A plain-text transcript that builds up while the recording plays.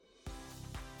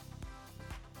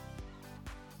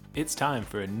It's time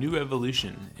for a new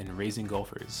evolution in raising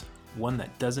golfers, one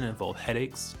that doesn't involve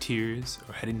headaches, tears,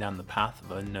 or heading down the path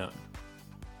of unknown.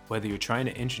 Whether you're trying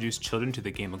to introduce children to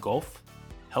the game of golf,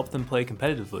 help them play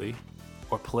competitively,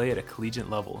 or play at a collegiate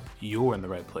level, you're in the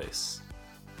right place.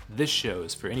 This show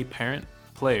is for any parent,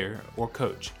 player, or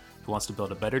coach who wants to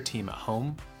build a better team at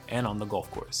home and on the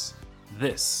golf course.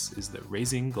 This is the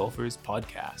Raising Golfers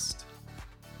Podcast.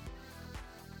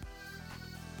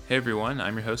 Hey everyone,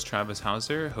 I'm your host Travis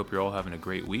Hauser. Hope you're all having a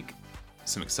great week.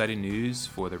 Some exciting news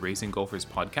for the Raising Golfers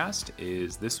podcast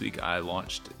is this week I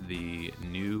launched the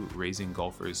new Raising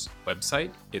Golfers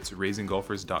website. It's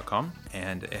raisinggolfers.com,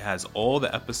 and it has all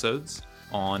the episodes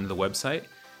on the website,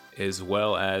 as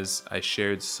well as I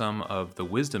shared some of the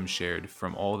wisdom shared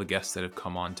from all the guests that have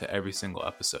come on to every single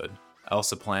episode. I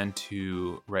also plan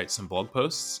to write some blog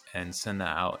posts and send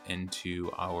that out into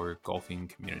our golfing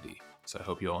community. So I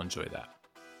hope you all enjoy that.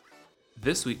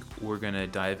 This week, we're going to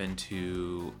dive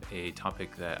into a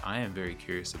topic that I am very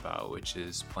curious about, which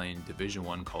is playing Division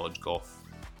I college golf.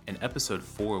 In episode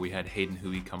 4, we had Hayden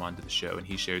Hui come onto the show, and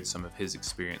he shared some of his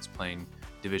experience playing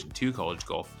Division II college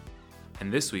golf.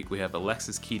 And this week, we have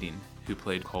Alexis Keating, who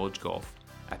played college golf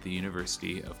at the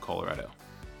University of Colorado.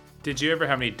 Did you ever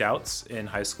have any doubts in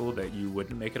high school that you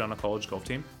wouldn't make it on a college golf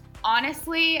team?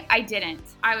 Honestly, I didn't.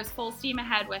 I was full steam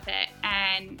ahead with it,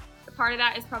 and part of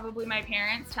that is probably my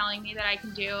parents telling me that I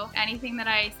can do anything that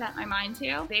I set my mind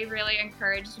to. They really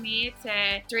encouraged me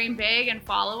to dream big and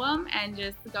follow them and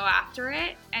just go after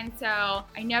it. And so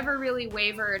I never really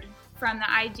wavered from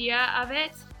the idea of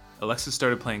it. Alexis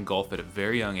started playing golf at a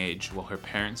very young age while her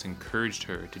parents encouraged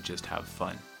her to just have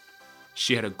fun.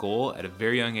 She had a goal at a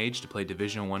very young age to play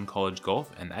Division I college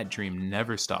golf, and that dream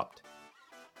never stopped.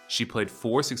 She played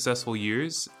 4 successful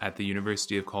years at the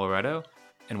University of Colorado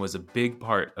and was a big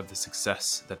part of the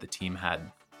success that the team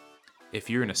had. If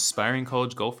you're an aspiring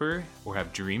college golfer or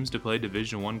have dreams to play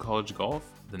Division I college golf,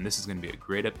 then this is going to be a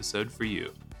great episode for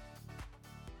you.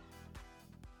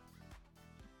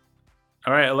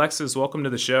 All right, Alexis, welcome to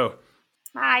the show.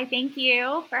 Hi, thank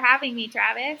you for having me,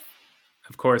 Travis.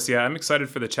 Of course, yeah, I'm excited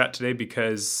for the chat today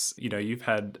because, you've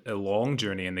had a long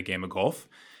journey in the game of golf,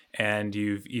 and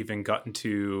you've even gotten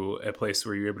to a place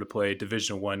where you're able to play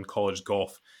Division I college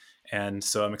golf. And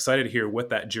so I'm excited to hear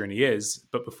what that journey is.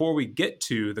 But before we get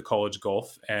to the college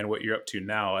golf and what you're up to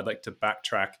now, I'd like to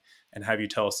backtrack and have you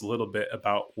tell us a little bit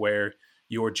about where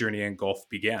your journey in golf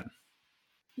began.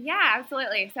 Yeah,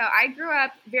 absolutely. So I grew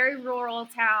up very rural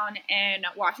town in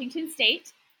Washington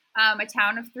State, a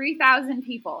town of 3,000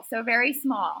 people, so very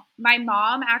small. My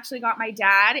mom actually got my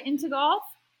dad into golf,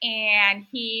 and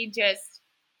he just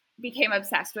became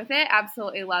obsessed with it,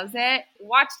 absolutely loves it.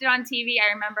 Watched it on TV.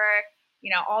 I remember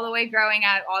all the way growing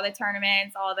up, all the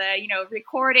tournaments, all the,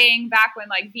 recording back when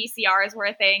like VCRs were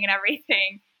a thing and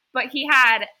everything. But he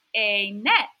had a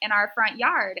net in our front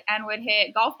yard and would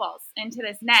hit golf balls into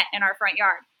this net in our front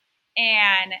yard.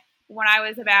 And when I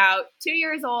was about 2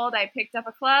 years old, I picked up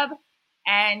a club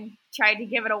and tried to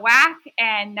give it a whack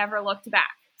and never looked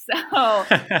back. So,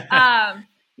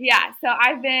 yeah, so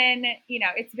I've been,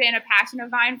 it's been a passion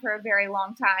of mine for a very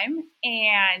long time.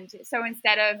 And so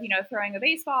instead of, throwing a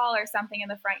baseball or something in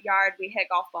the front yard, we hit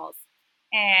golf balls.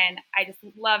 And I just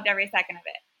loved every second of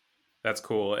it. That's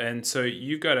cool. And so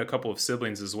you've got a couple of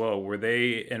siblings as well. Were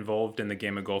they involved in the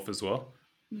game of golf as well?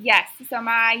 Yes. So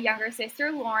my younger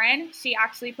sister, Lauren, she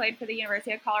actually played for the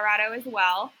University of Colorado as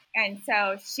well. And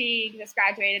so she just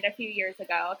graduated a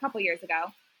couple years ago.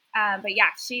 But yeah,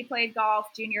 she played golf,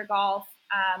 junior golf.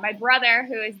 My brother,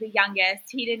 who is the youngest,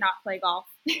 he did not play golf.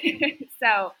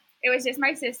 So it was just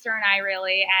my sister and I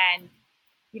really. And,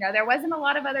 there wasn't a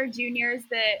lot of other juniors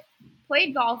that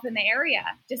played golf in the area,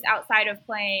 just outside of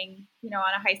playing, on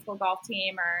a high school golf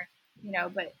team or,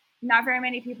 but not very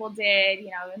many people did,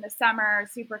 in the summer,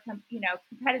 super,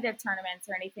 competitive tournaments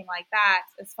or anything like that,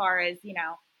 as far as,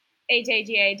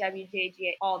 AJGA,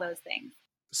 WJGA, all those things.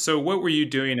 So what were you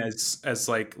doing as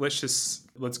like,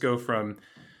 let's go from,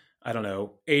 I don't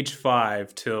know, age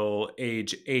 5 till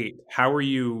age 8. How were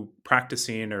you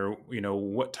practicing, or,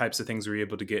 what types of things were you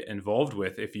able to get involved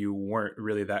with if you weren't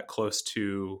really that close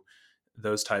to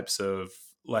those types of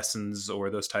lessons or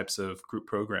those types of group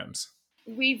programs?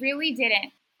 We really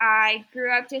didn't. I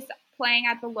grew up just playing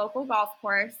at the local golf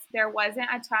course. There wasn't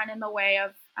a ton in the way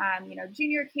of,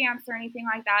 junior camps or anything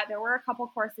like that. There were a couple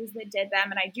courses that did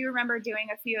them, and I do remember doing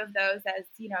a few of those as,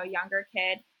 a younger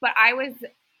kid. But I was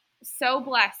so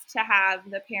blessed to have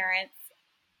the parents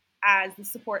as the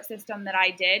support system that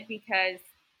I did, because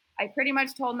I pretty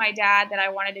much told my dad that I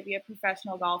wanted to be a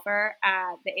professional golfer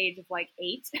at the age of like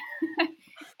 8.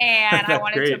 And I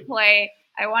wanted to play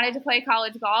I wanted to play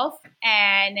college golf,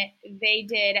 and they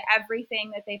did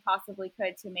everything that they possibly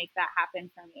could to make that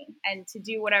happen for me and to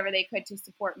do whatever they could to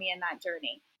support me in that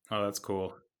journey. Oh, that's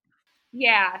cool.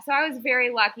 Yeah, so I was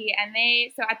very lucky. And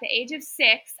so at the age of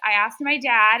 6, I asked my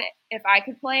dad if I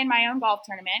could play in my own golf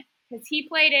tournament, because he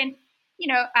played in,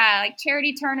 like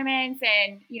charity tournaments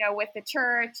and, with the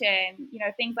church and,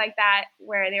 things like that,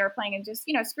 where they were playing in just,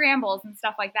 scrambles and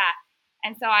stuff like that.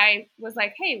 And so I was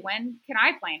like, hey, when can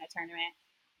I play in a tournament?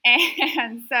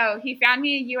 And so he found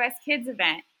me a U.S. Kids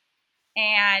event,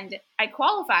 and I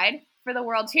qualified for the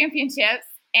World Championships,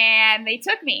 and they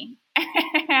took me.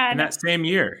 In that same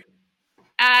year?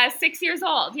 6 years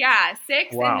old. Yeah.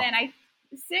 Wow.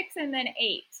 6 and then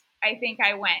 8, I think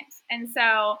I went. And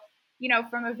so,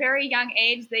 from a very young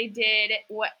age, they did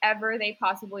whatever they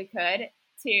possibly could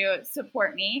to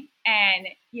support me and,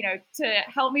 to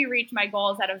help me reach my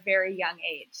goals at a very young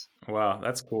age. Wow.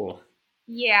 That's cool.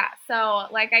 Yeah. So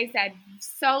like I said,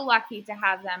 so lucky to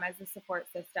have them as a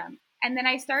support system. And then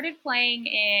I started playing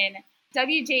in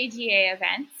WJGA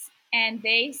events, and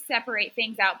they separate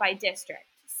things out by district.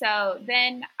 So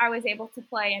then I was able to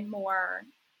play in more,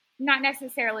 not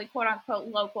necessarily quote unquote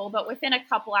local, but within a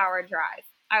couple hour drive.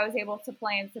 I was able to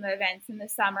play in some events in the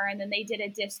summer, and then they did a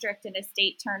district and a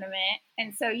state tournament.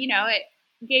 And so, it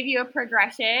gave you a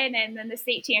progression. And then the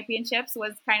state championships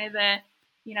was kind of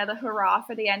the hurrah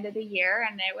for the end of the year.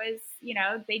 And it was,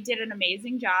 they did an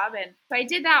amazing job. And so I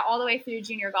did that all the way through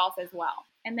junior golf as well.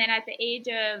 And then at the age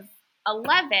of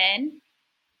 11,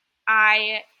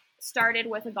 I started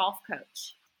with a golf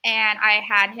coach, and I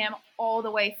had him all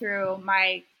the way through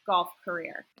my golf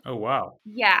career. Oh, wow.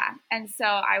 Yeah. And so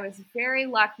I was very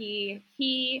lucky.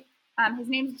 His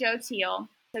name's Joe Teal.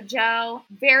 So Joe,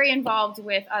 very involved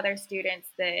with other students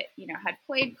that, had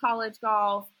played college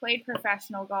golf, played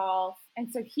professional golf.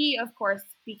 And so he, of course,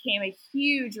 became a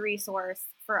huge resource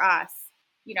for us,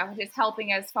 just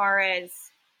helping as far as,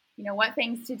 what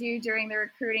things to do during the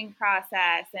recruiting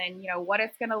process and, what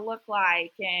it's going to look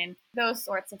like and those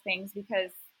sorts of things,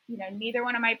 because, neither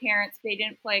one of my parents, they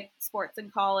didn't play sports in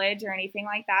college or anything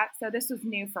like that. So this was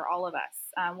new for all of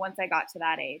us once I got to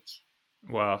that age.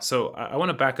 Wow. So I want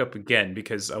to back up again,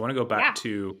 because I want to go back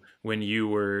to when you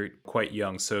were quite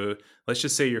young. So let's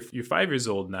just say you're 5 years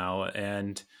old now,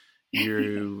 and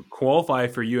you qualify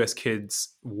for U.S.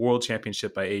 Kids World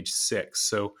Championship by age 6.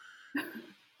 So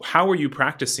how were you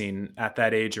practicing at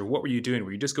that age, or what were you doing?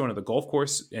 Were you just going to the golf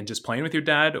course and just playing with your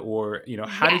dad, or,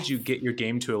 how did you get your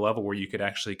game to a level where you could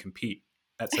actually compete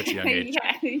at such a young age?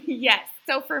 Yes.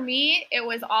 So for me, it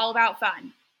was all about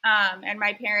fun. And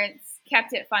my parents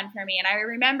kept it fun for me. And I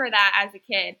remember that as a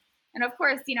kid. And of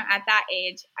course, at that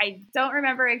age, I don't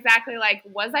remember exactly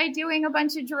was I doing a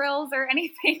bunch of drills or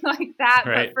anything like that?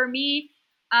 Right. But for me,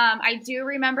 I do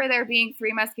remember there being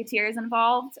 3 Musketeers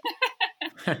involved.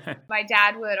 My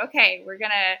dad would, okay,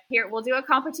 we'll do a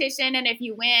competition. And if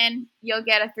you win, you'll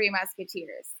get a 3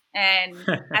 Musketeers. And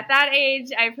at that age,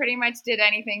 I pretty much did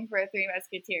anything for 3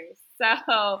 Musketeers.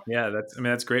 So yeah,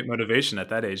 that's great motivation at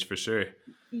that age for sure.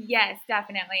 Yes,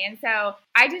 definitely. And so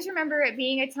I just remember it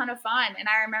being a ton of fun. And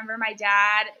I remember my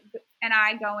dad and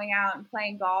I going out and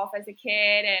playing golf as a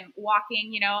kid and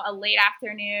walking, a late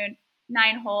afternoon,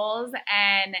 9 holes.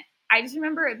 And I just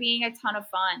remember it being a ton of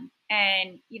fun.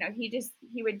 And,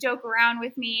 he would joke around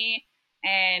with me,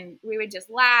 and we would just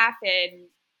laugh. And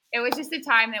it was just a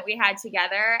time that we had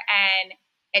together, and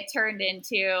it turned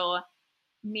into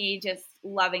me just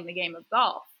loving the game of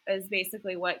golf is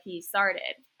basically what he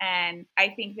started. And I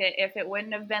think that if it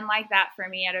wouldn't have been like that for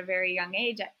me at a very young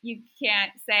age, you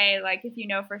can't say if you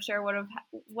know for sure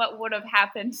what would have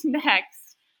happened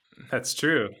next. That's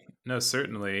true. No,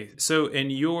 certainly. So in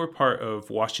your part of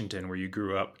Washington where you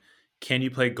grew up, can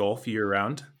you play golf year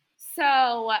round?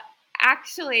 So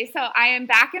I am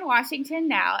back in Washington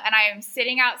now, and I am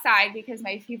sitting outside because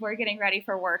my people are getting ready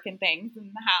for work and things in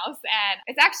the house, and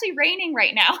it's actually raining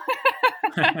right now.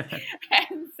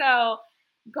 And so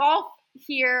golf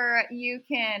here, you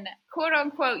can quote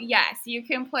unquote, yes, you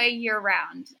can play year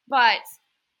round, but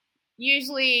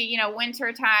usually,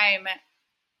 winter time,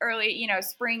 early,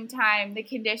 springtime, the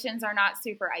conditions are not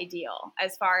super ideal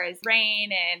as far as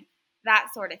rain and that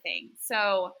sort of thing.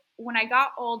 So when I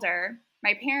got older,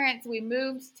 my parents, we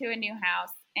moved to a new house,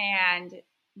 and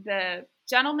the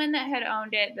gentleman that had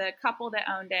owned it, the couple that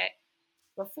owned it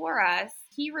before us,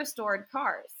 he restored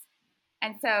cars.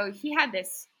 And so he had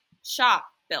this shop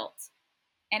built,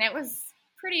 and it was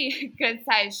pretty good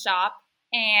sized shop,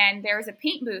 and there was a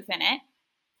paint booth in it.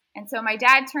 And so my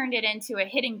dad turned it into a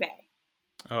hitting bay.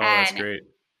 Oh, that's great.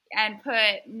 And put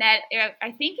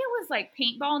I think it was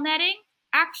paintball netting.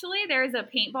 Actually, there's a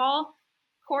paintball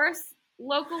course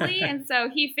locally. And so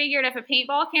he figured if a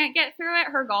paintball can't get through it,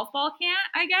 her golf ball can't,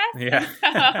 I guess.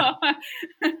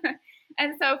 Yeah.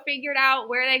 And so figured out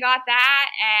where they got that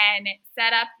and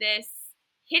set up this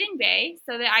hitting bay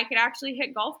so that I could actually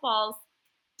hit golf balls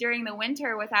during the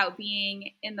winter without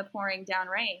being in the pouring down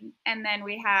rain. And then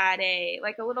we had a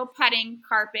little putting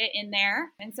carpet in there.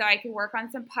 And so I could work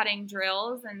on some putting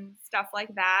drills and stuff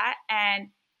like that. And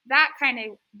that kind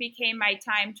of became my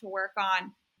time to work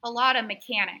on a lot of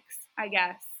mechanics, I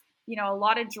guess. A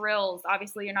lot of drills.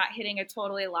 Obviously, you're not hitting a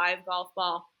totally live golf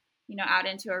ball, out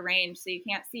into a range, so you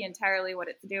can't see entirely what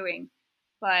it's doing.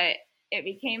 But it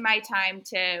became my time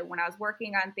to, when I was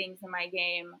working on things in my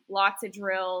game, lots of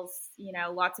drills,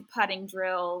 lots of putting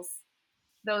drills,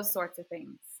 those sorts of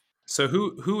things. So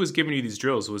who was giving you these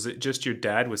drills? Was it just your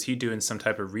dad? Was he doing some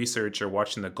type of research or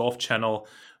watching the Golf Channel?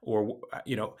 Or,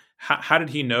 how did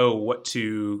he know what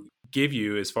to give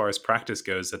you as far as practice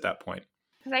goes at that point?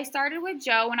 Because I started with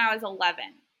Joe when I was 11.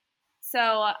 So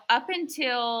up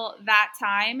until that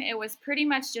time, it was pretty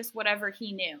much just whatever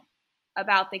he knew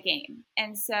about the game.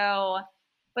 And so,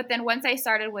 but then once I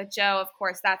started with Joe, of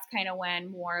course, that's kind of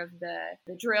when more of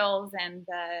the drills and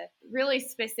the really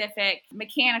specific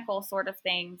mechanical sort of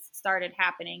things started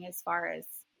happening as far as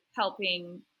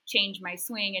helping change my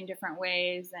swing in different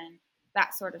ways and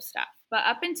that sort of stuff. But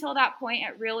up until that point,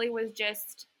 it really was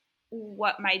just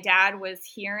what my dad was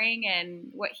hearing and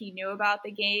what he knew about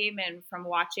the game and from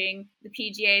watching the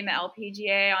PGA and the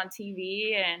LPGA on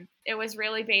TV. And it was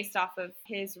really based off of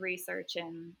his research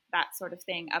and that sort of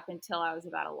thing up until I was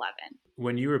about 11.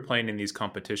 When you were playing in these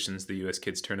competitions, the US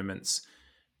Kids tournaments,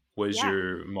 was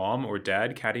your mom or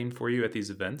dad caddying for you at these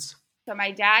events? So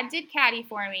my dad did caddy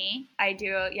for me. I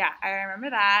remember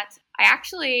that.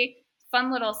 Fun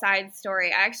little side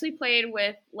story. I actually played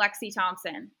with Lexi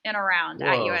Thompson in a round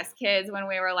at US Kids when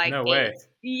we were like 8. Way.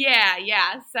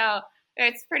 Yeah. So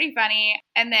it's pretty funny.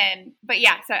 And then,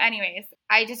 so anyways,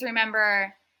 I just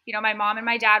remember, my mom and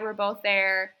my dad were both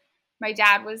there. My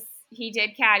dad he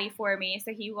did caddy for me,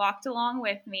 so he walked along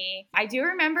with me. I do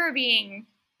remember being,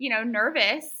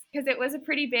 nervous because it was a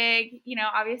pretty big,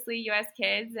 obviously US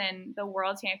Kids and the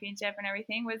World Championship and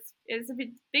everything is a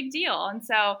big deal. And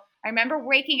so I remember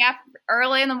waking up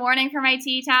early in the morning for my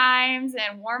tee times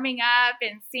and warming up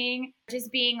and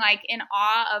just being like in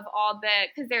awe of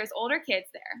because there's older kids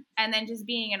there. And then just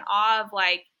being in awe of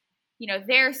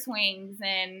their swings.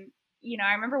 And,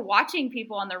 I remember watching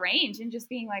people on the range and just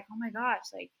being like, oh my gosh,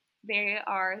 they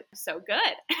are so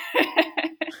good.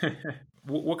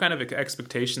 What kind of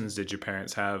expectations did your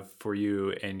parents have for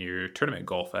you and your tournament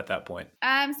golf at that point?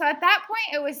 So at that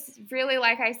point, it was really,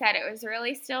 like I said, it was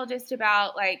really still just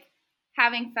about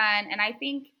having fun. And I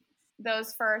think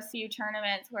those first few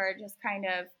tournaments were just kind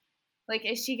of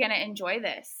is she going to enjoy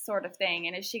this sort of thing?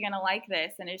 And is she going to like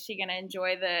this? And is she going to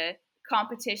enjoy the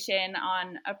competition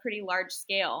on a pretty large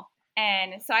scale?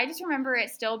 And so I just remember it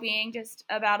still being just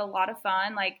about a lot of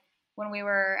fun. When we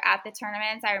were at the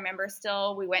tournaments, I remember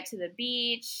we went to the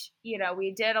beach.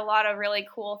 We did a lot of really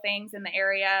cool things in the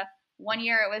area. One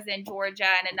year it was in Georgia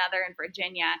and another in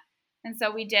Virginia. And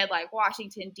so we did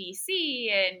Washington,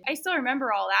 D.C. And I still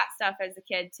remember all that stuff as a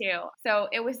kid too. So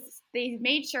they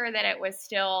made sure that it was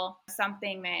still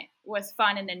something that was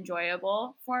fun and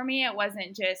enjoyable for me. It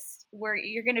wasn't just where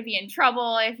you're going to be in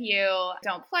trouble if you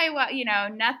don't play well,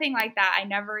 nothing like that. I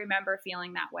never remember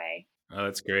feeling that way. Oh,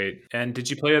 that's great. And did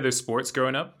you play other sports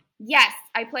growing up? Yes,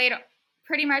 I played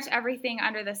pretty much everything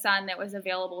under the sun that was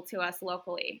available to us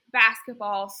locally.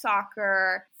 Basketball,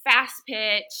 soccer, fast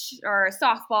pitch, or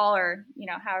softball, or,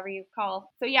 however you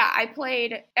call. So yeah, I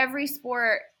played every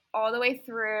sport all the way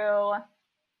through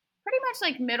pretty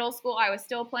much middle school. I was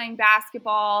still playing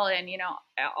basketball and,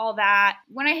 all that.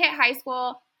 When I hit high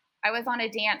school, I was on a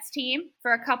dance team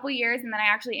for a couple years, and then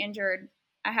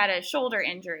I had a shoulder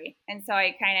injury. And so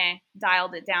I kind of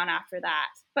dialed it down after that.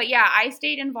 But yeah, I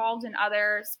stayed involved in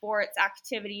other sports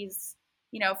activities,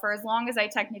 for as long as I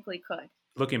technically could.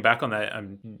 Looking back on that,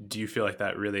 do you feel like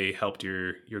that really helped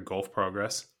your golf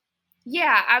progress?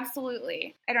 Yeah,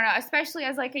 absolutely. I don't know, especially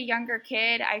as a younger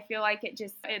kid, I feel like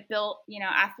it built,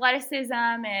 athleticism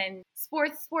and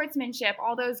sportsmanship,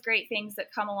 all those great things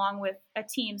that come along with a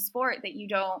team sport that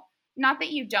not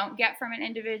that you don't get from an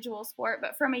individual sport,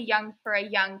 but for a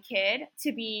young kid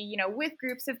to be, with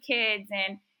groups of kids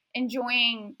and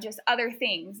enjoying just other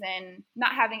things and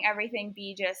not having everything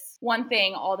be just one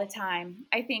thing all the time.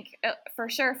 I think for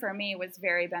sure for me was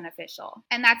very beneficial.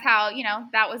 And that's how,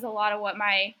 that was a lot of what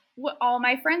my what all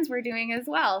my friends were doing as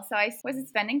well. So I was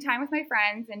spending time with my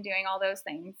friends and doing all those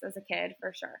things as a kid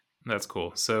for sure. That's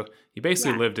cool. So you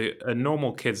basically Yeah. lived a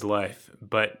normal kid's life,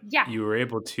 but Yeah. you were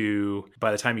able to,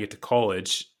 by the time you get to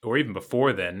college, or even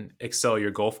before then, excel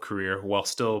your golf career while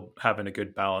still having a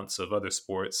good balance of other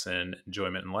sports and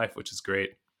enjoyment in life, which is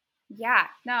great. Yeah,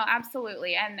 no,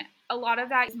 absolutely. And a lot of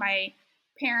that is my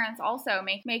parents also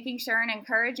making sure and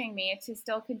encouraging me to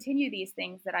still continue these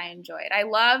things that I enjoyed. I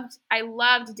loved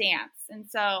dance. And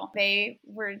so they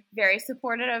were very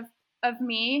supportive of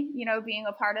me, being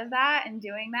a part of that and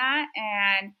doing that.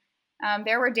 And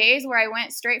there were days where I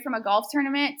went straight from a golf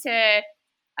tournament to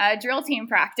drill team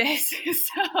practice.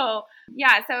 So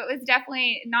it was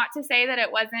definitely, not to say that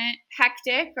it wasn't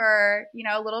hectic or,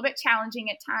 a little bit challenging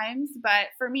at times, but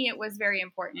for me, it was very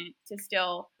important to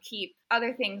still keep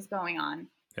other things going on.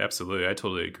 Absolutely. I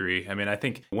totally agree. I mean, I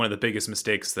think one of the biggest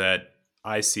mistakes that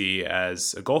I see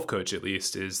as a golf coach, at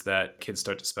least, is that kids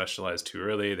start to specialize too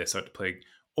early. They start to play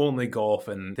only golf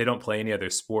and they don't play any other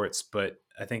sports. But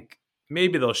I think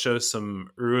maybe they'll show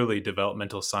some early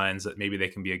developmental signs that maybe they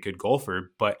can be a good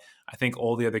golfer. But I think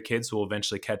all the other kids will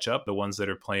eventually catch up, the ones that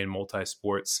are playing multi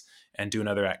sports and doing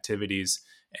other activities.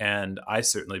 And I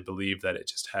certainly believe that it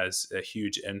just has a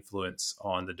huge influence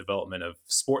on the development of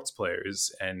sports players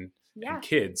and Yeah.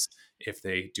 kids if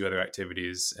they do other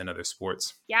activities and other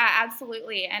sports. Yeah,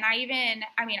 absolutely. And I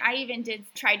even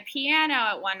tried piano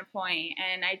at one point,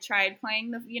 and I tried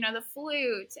playing the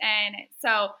flute. And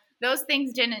so those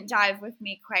things didn't jive with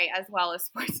me quite as well as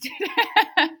sports did.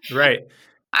 Right.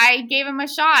 I gave them a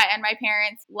shot, and my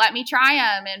parents let me try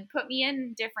them and put me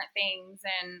in different things.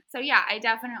 And so, yeah, I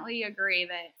definitely agree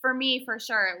that for me, for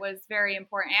sure, it was very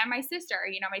important. And my sister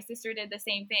did the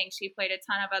same thing. She played a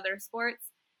ton of other sports.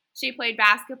 She played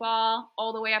basketball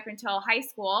all the way up until high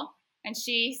school. And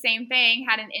she, same thing,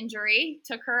 had an injury,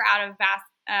 took her out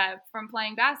of from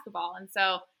playing basketball. And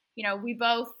so, we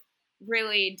both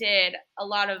really did a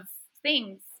lot of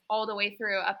things all the way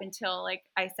through up until, like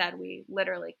I said, we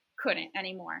literally couldn't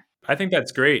anymore. I think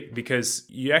that's great because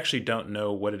you actually don't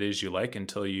know what it is you like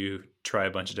until you try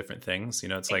a bunch of different things.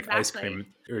 It's like ice Exactly. cream,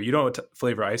 or you don't know what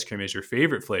flavor ice cream is your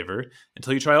favorite flavor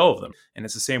until you try all of them. And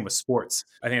it's the same with sports.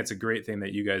 I think it's a great thing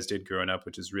that you guys did growing up,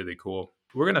 which is really cool.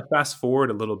 We're going to fast forward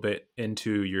a little bit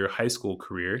into your high school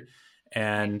career.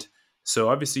 And so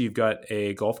obviously you've got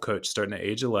a golf coach starting at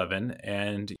age 11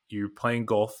 and you're playing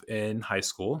golf in high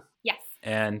school. Yes.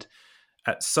 And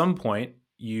at some point,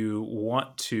 you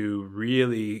want to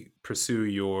really pursue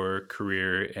your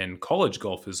career in college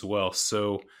golf as well.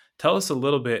 So tell us a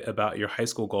little bit about your high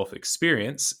school golf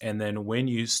experience and then when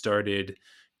you started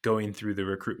going through the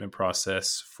recruitment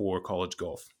process for college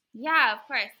golf. Yeah, of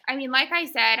course. I mean, like I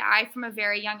said, I, from a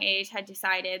very young age, had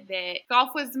decided that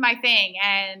golf was my thing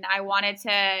and I wanted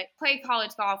to play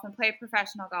college golf and play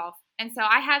professional golf. And so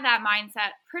I had that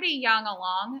mindset pretty young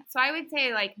along. So I would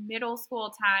say like middle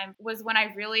school time was when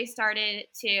I really started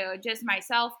to just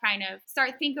myself kind of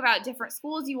think about different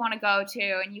schools you want to go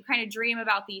to, and you kind of dream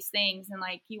about these things, and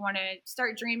like you want to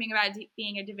start dreaming about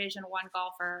being a Division I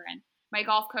golfer. And my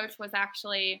golf coach was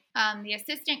actually the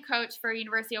assistant coach for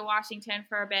University of Washington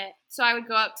for a bit. So I would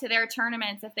go up to their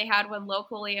tournaments if they had one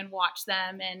locally and watch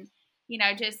them, and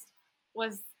just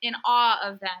was in awe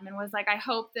of them and was like, I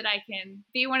hope that I can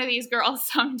be one of these girls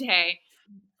someday.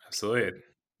 Absolutely.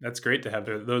 That's great to have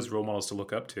those role models to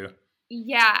look up to.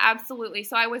 Yeah, absolutely.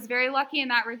 So I was very lucky in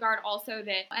that regard also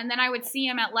and then I would see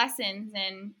him at lessons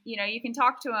and, you can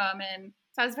talk to him. And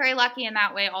so I was very lucky in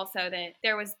that way also that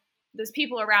there was those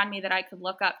people around me that I could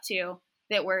look up to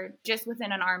that were just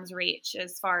within an arm's reach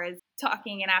as far as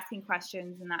talking and asking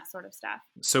questions and that sort of stuff.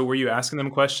 So were you asking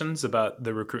them questions about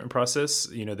the recruitment process,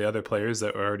 the other players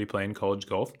that were already playing college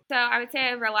golf? So I would say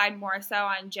I relied more so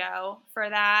on Joe for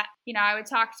that. I would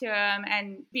talk to him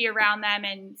and be around them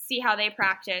and see how they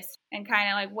practiced and kind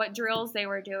of like what drills they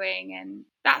were doing and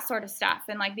that sort of stuff.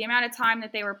 And like the amount of time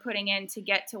that they were putting in to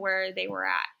get to where they were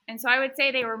at. And so I would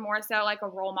say they were more so like a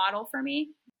role model for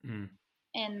me.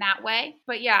 In that way.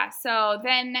 But yeah, so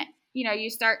then, you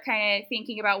start kind of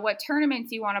thinking about what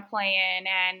tournaments you want to play in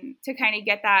and to kind of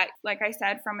get that, like I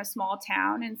said, from a small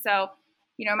town. And so,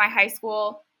 my high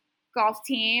school golf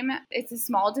team, it's a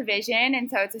small division. And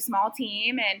so it's a small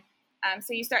team. And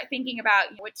so you start thinking about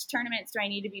which tournaments do I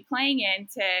need to be playing in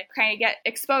to kind of get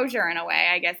exposure in a way,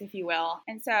 I guess, if you will.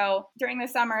 And so during the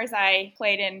summers, I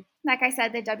played in, like I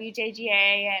said, the WJGA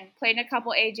and played in a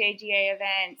couple AJGA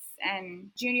events and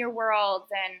Junior Worlds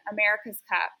and America's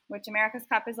Cup, which America's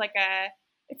Cup is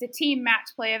it's a team match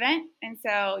play event. And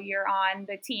so you're on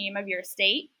the team of your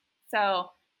state.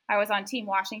 So I was on Team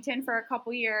Washington for a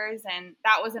couple years, and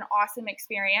that was an awesome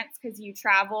experience because you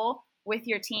travel with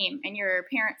your team and your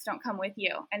parents don't come with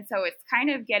you. And so it's kind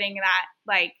of getting that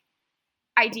like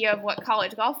idea of what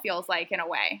college golf feels like in a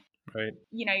way. Right.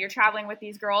 You know, you're traveling with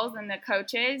these girls and the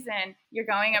coaches, and you're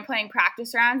going and playing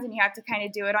practice rounds, and you have to kind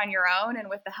of do it on your own and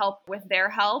with their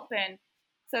help. And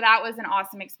so that was an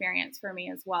awesome experience for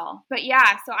me as well. But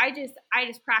yeah, so I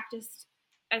just practiced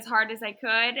as hard as I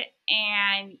could.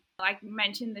 And like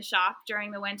mentioned, the shop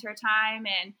during the winter time,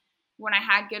 and when I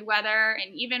had good weather,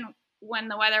 and even when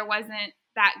the weather wasn't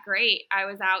that great, I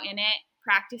was out in it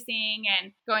practicing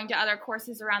and going to other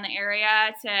courses around the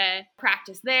area to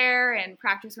practice there and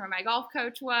practice where my golf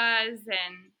coach was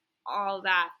and all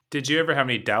that. Did you ever have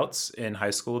any doubts in high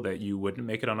school that you wouldn't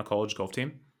make it on a college golf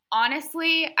team?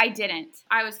 Honestly, I didn't.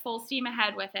 I was full steam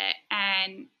ahead with it.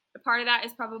 And part of that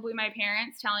is probably my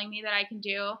parents telling me that I can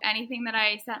do anything that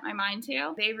I set my mind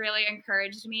to. They really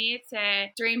encouraged me to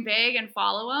dream big and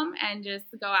follow them and just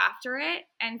go after it.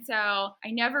 And so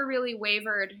I never really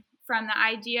wavered from the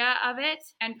idea of it.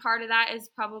 And part of that is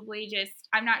probably just,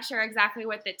 I'm not sure exactly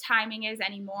what the timing is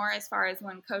anymore as far as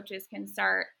when coaches can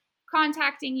start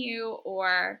contacting you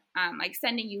or like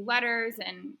sending you letters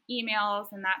and emails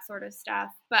and that sort of stuff.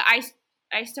 But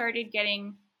I started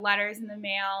getting letters in the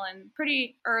mail and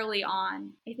pretty early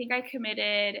on. I think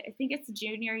it's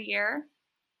junior year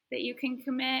that you can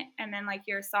commit. And then like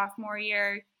your sophomore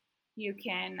year, you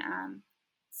can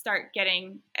start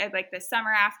getting like the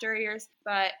summer after yours.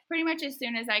 But pretty much as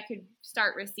soon as I could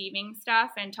start receiving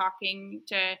stuff and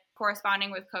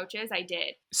corresponding with coaches, I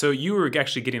did. So you were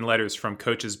actually getting letters from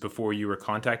coaches before you were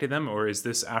contacting them, or is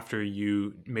this after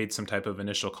you made some type of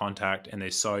initial contact and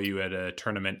they saw you at a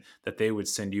tournament that they would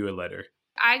send you a letter?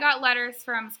 I got letters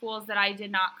from schools that I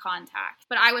did not contact,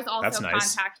 but I was also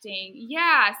contacting.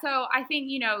 Yeah. So I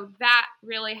think, that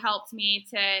really helped me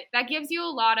that gives you a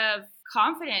lot of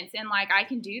confidence in like, I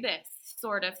can do this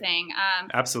sort of thing.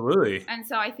 Absolutely. And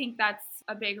so I think that's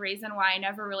a big reason why I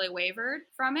never really wavered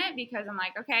from it, because I'm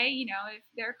like, okay, if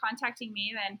they're contacting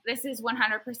me, then this is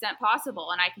 100%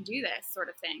 possible and I can do this sort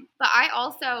of thing. But I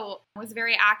also was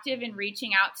very active in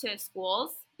reaching out to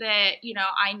schools that,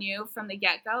 I knew from the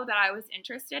get-go that I was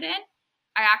interested in.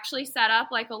 I actually set up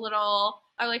like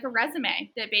a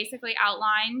resume that basically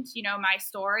outlined, my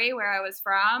story, where I was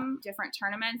from, different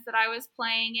tournaments that I was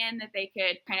playing in, that they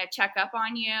could kind of check up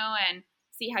on you and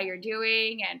see how you're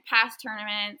doing, and past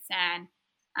tournaments and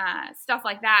stuff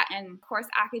like that. And of course,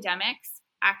 academics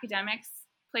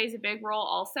plays a big role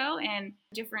also in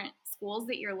different schools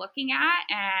that you're looking at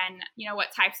and,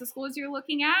 what types of schools you're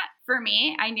looking at. For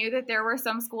me, I knew that there were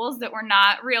some schools that were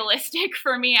not realistic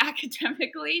for me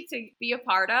academically to be a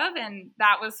part of, and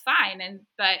that was fine.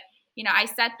 But I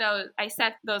set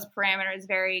those parameters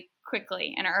very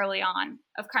quickly and early on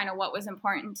of kind of what was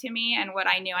important to me and what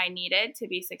I knew I needed to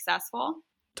be successful.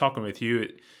 Talking with you,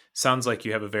 it sounds like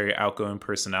you have a very outgoing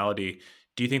personality.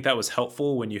 Do you think that was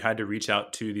helpful when you had to reach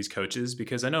out to these coaches?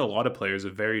 Because I know a lot of players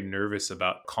are very nervous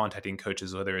about contacting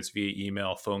coaches, whether it's via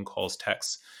email, phone calls,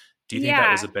 texts. Do you think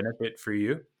that was a benefit for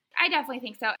you? I definitely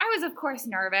think so. I was, of course,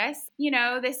 nervous.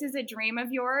 This is a dream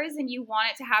of yours and you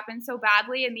want it to happen so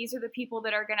badly. And these are the people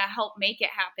that are going to help make it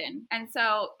happen. And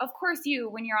so, of course,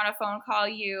 when you're on a phone call,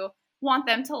 you want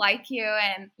them to like you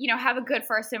and, have a good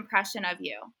first impression of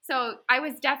you. So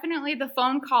the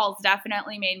phone calls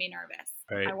definitely made me nervous.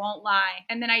 Right. I won't lie.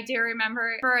 And then I do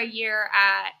remember for a year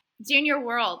at Junior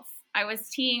Worlds, I was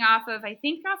teeing off of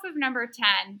number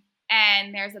 10,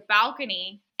 and there's a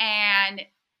balcony, and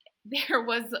there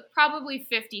was probably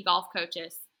 50 golf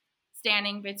coaches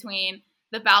standing between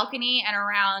the balcony and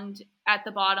around at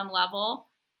the bottom level,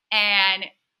 and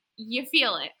you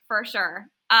feel it for sure.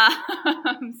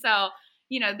 So,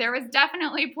 there was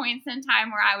definitely points in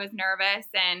time where I was nervous,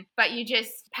 but you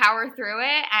just power through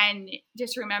it and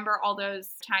just remember all those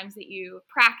times that you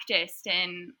practiced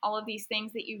and all of these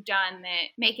things that you've done that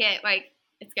make it like,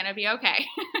 it's going to be okay.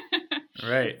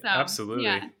 Right. So, absolutely.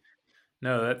 Yeah.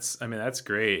 No, that's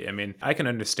great. I can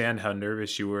understand how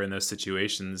nervous you were in those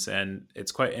situations. And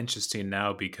it's quite interesting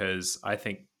now because I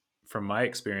think from my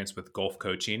experience with golf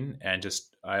coaching and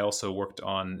I also worked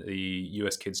on the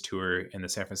US Kids Tour in the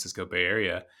San Francisco Bay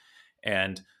Area,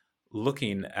 and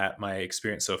looking at my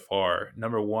experience so far,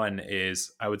 number one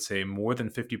is I would say more than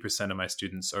 50% of my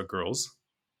students are girls.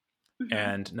 Mm-hmm.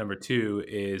 And number two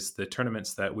is the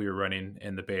tournaments that we were running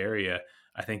in the Bay Area,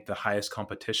 I think the highest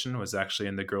competition was actually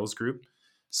in the girls group.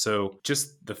 So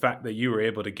just the fact that you were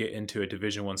able to get into a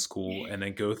Division I school and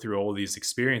then go through all these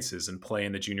experiences and play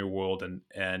in the Junior World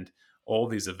and all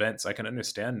these events, I can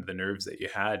understand the nerves that you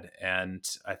had. And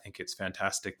I think it's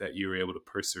fantastic that you were able to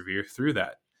persevere through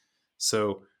that.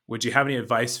 So would you have any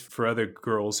advice for other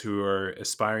girls who are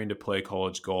aspiring to play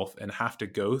college golf and have to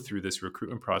go through this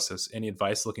recruitment process? Any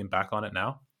advice looking back on it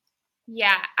now?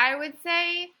 Yeah, I would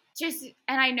say just,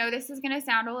 and I know this is going to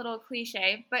sound a little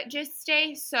cliche, but just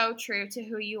stay so true to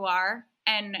who you are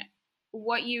and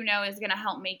what you know is going to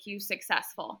help make you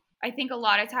successful. I think a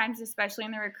lot of times, especially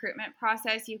in the recruitment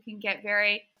process, you can get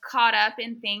very caught up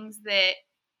in things that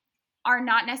are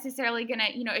not necessarily going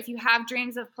to, if you have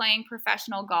dreams of playing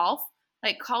professional golf,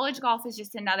 like college golf is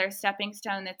just another stepping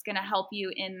stone that's going to help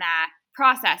you in that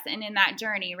process and in that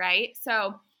journey, right?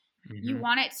 So you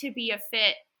want it to be a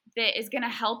fit that is going to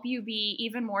help you be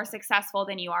even more successful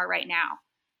than you are right now,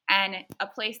 and a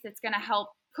place that's going to help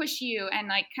push you and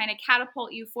like kind of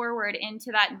catapult you forward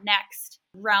into that next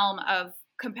realm of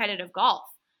competitive golf.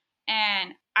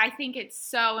 And I think it's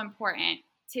so important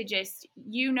to just,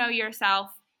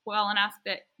 yourself well enough,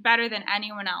 that better than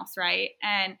anyone else, right?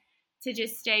 And to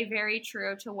just stay very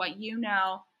true to what you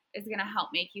know is going to help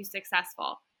make you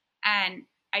successful. And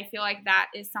I feel like that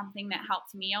is something that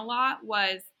helped me a lot.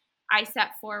 Was I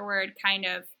set forward kind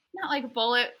of not like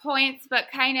bullet points, but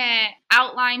kind of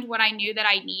outlined what I knew that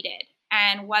I needed,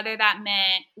 and whether that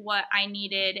meant what I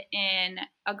needed in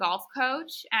a golf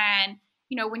coach. And,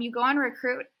 when you go on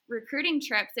recruiting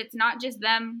trips, it's not just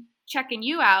them checking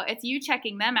you out, it's you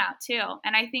checking them out too.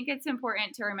 And I think it's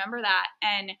important to remember that,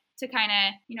 and to kind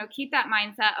of, keep that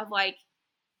mindset of like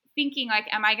thinking like,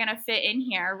 am I going to fit in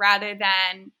here, rather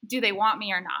than do they want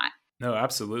me or not? No,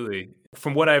 absolutely.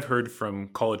 From what I've heard from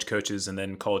college coaches and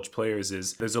then college players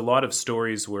is there's a lot of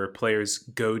stories where players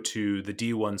go to the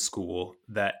D1 school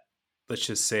that, let's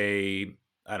just say,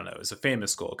 I don't know, is a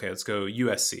famous school. Okay, let's go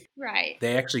USC. Right.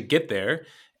 They actually get there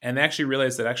and they actually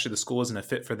realize that actually the school isn't a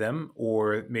fit for them,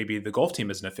 or maybe the golf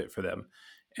team isn't a fit for them.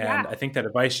 And I think that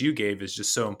advice you gave is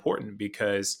just so important,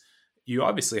 because you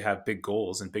obviously have big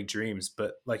goals and big dreams,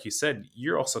 but like you said,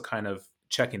 you're also kind of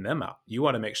checking them out. You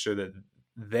want to make sure that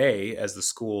they, as the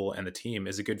school and the team,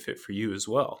 is a good fit for you as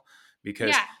well.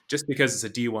 Because just because it's a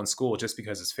D1 school, just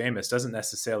because it's famous, doesn't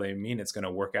necessarily mean it's going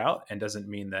to work out, and doesn't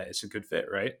mean that it's a good fit,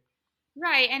 right?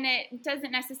 Right. And it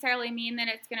doesn't necessarily mean that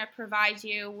it's going to provide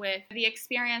you with the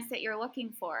experience that you're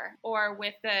looking for, or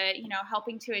with the,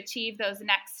 helping to achieve those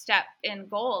next step in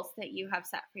goals that you have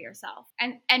set for yourself.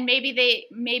 And maybe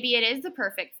it is the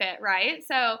perfect fit, right?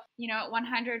 So,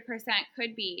 100%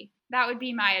 could be. That would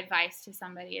be my advice to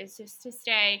somebody, is just to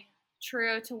stay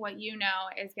true to what you know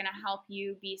is going to help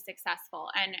you be successful.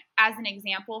 And as an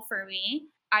example for me,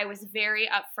 I was very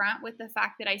upfront with the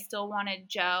fact that I still wanted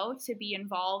Joe to be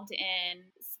involved in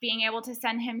being able to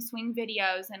send him swing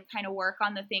videos and kind of work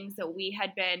on the things that we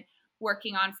had been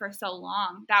working on for so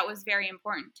long. That was very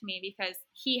important to me, because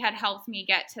he had helped me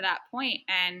get to that point,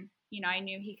 and I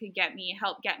knew he could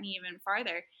help get me even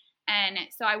farther. And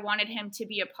so I wanted him to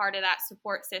be a part of that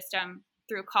support system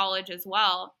through college as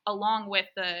well, along with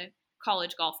the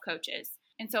college golf coaches.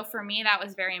 And so for me, that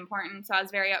was very important. So I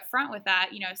was very upfront with that,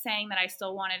 saying that I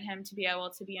still wanted him to be able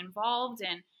to be involved,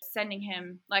 and sending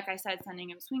him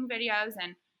swing videos.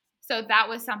 And so that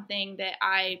was something that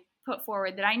I put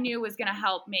forward that I knew was going to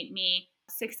help make me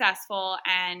successful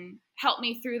and help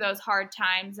me through those hard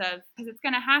times because it's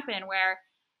going to happen where,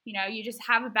 you just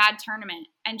have a bad tournament,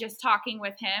 and just talking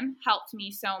with him helped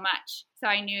me so much. So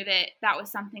I knew that that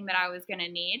was something that I was going to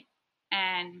need.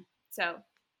 And so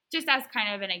just as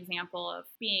kind of an example of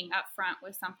being upfront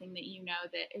with something that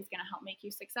that is going to help make you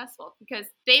successful, because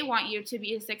they want you to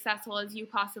be as successful as you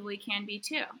possibly can be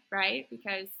too, right?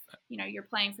 Because, you're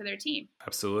playing for their team.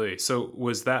 Absolutely. So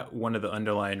was that one of the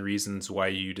underlying reasons why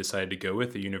you decided to go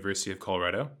with the University of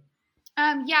Colorado?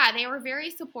 Yeah, they were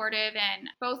very supportive, and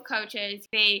both coaches,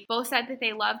 they both said that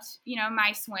they loved,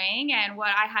 my swing and what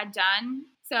I had done.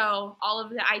 So all of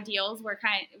the ideals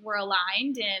were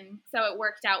aligned, and so it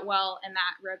worked out well in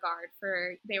that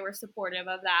regard. They were supportive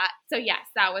of that. So yes,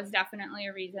 that was definitely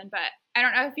a reason. But I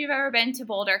don't know if you've ever been to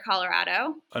Boulder,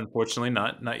 Colorado. Unfortunately,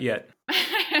 not yet.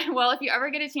 Well, if you ever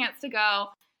get a chance to go,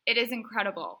 it is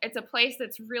incredible. It's a place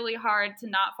that's really hard to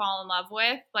not fall in love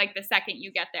with, like the second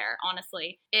you get there,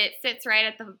 honestly. It sits right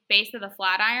at the base of the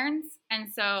Flatirons.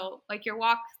 And so like your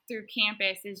walk through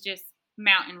campus is just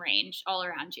mountain range all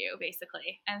around you,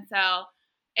 basically. And so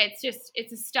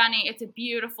it's a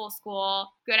beautiful school,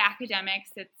 good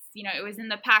academics. It was in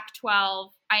the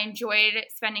Pac-12. I enjoyed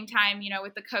spending time,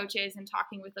 with the coaches and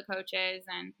talking with the coaches.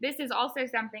 And this is also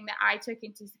something that I took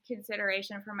into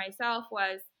consideration for myself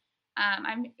was,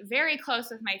 I'm very close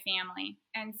with my family.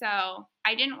 And so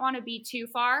I didn't want to be too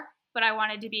far, but I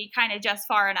wanted to be kind of just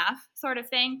far enough sort of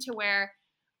thing, to where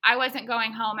I wasn't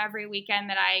going home every weekend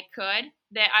that I could,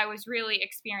 that I was really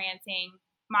experiencing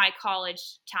my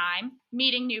college time,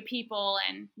 meeting new people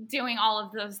and doing all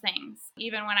of those things,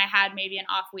 even when I had maybe an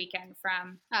off weekend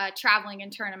from traveling in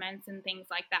tournaments and things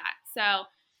like that. So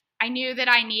I knew that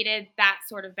I needed that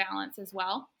sort of balance as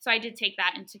well. So I did take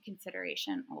that into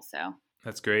consideration also.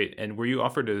 That's great. And were you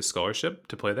offered a scholarship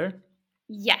to play there?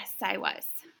 Yes, I was.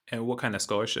 And what kind of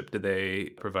scholarship did they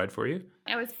provide for you?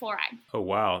 It was fluoride. Oh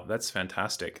wow, that's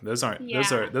fantastic. Those are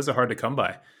hard to come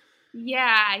by.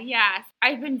 Yeah.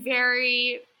 I've been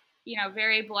very,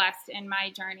 very blessed in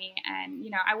my journey, and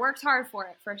I worked hard for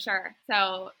it for sure.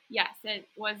 So yes, it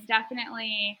was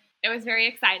very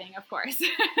exciting, of course.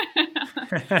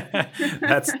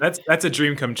 That's a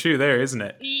dream come true there, isn't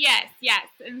it? Yes.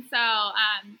 And so,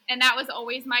 and that was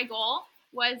always my goal,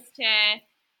 was to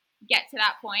get to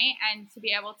that point and to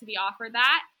be able to be offered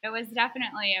that. It was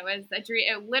a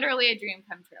dream, literally a dream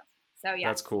come true. So yeah.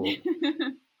 That's cool.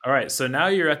 All right. So now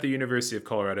you're at the University of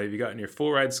Colorado. You've gotten your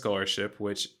full ride scholarship,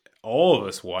 which all of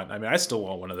us want. I mean, I still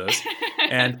want one of those.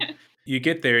 And you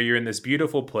get there, you're in this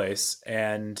beautiful place,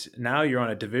 and now you're on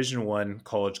a Division I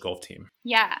college golf team.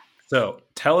 Yeah. So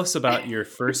tell us about your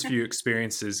first few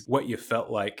experiences, what you felt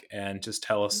like, and just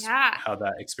tell us how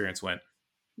that experience went.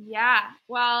 Yeah.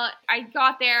 Well, I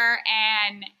got there,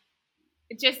 and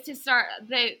just to start,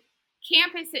 the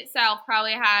campus itself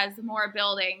probably has more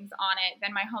buildings on it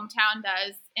than my hometown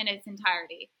does in its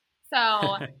entirety.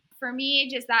 So for me,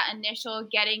 just that initial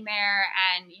getting there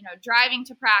and, driving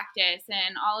to practice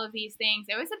and all of these things,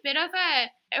 it was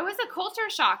a culture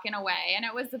shock in a way. And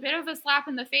it was a bit of a slap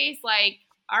in the face, like,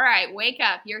 all right, wake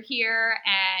up, you're here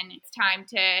and it's time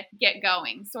to get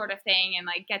going, sort of thing, and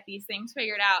like get these things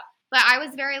figured out. But I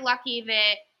was very lucky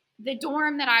that the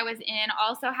dorm that I was in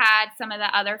also had some of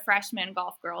the other freshman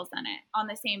golf girls in it on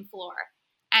the same floor.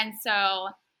 And so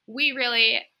we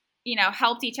really,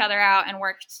 helped each other out and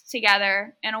worked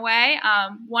together in a way.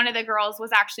 One of the girls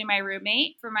was actually my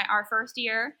roommate for our first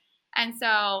year. And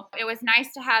so it was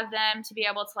nice to have them to be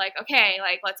able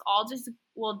to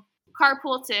we'll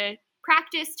carpool to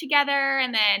practice together,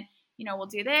 and then, we'll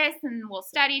do this and we'll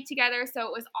study together. So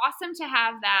it was awesome to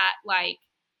have that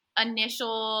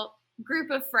initial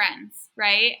group of friends,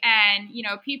 right? And,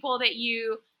 people that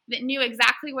knew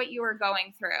exactly what you were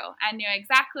going through and knew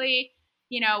exactly,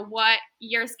 what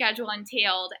your schedule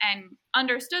entailed and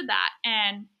understood that.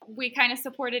 And we kind of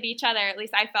supported each other. At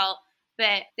least I felt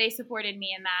that they supported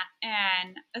me in that,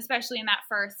 and especially in that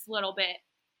first little bit.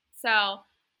 So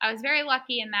I was very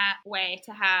lucky in that way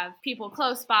to have people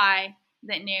close by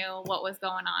that knew what was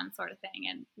going on, sort of thing,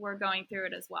 and were going through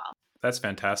it as well. That's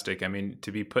fantastic. I mean,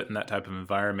 to be put in that type of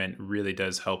environment really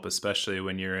does help, especially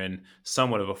when you're in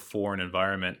somewhat of a foreign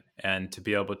environment. And to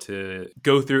be able to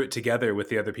go through it together with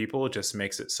the other people just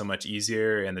makes it so much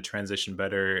easier and the transition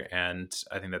better. And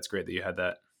I think that's great that you had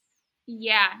that.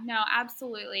 Yeah, no,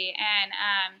 absolutely. And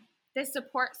the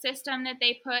support system that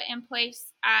they put in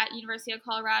place at University of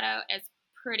Colorado is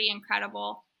pretty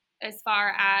incredible, as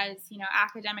far as,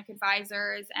 academic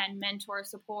advisors and mentor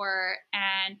support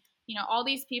and all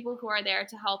these people who are there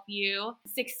to help you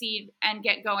succeed and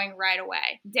get going right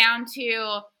away, down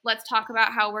to let's talk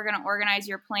about how we're going to organize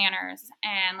your planners,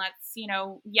 and let's,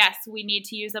 yes, we need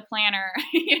to use a planner,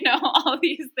 all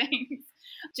these things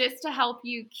just to help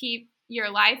you keep your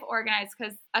life organized.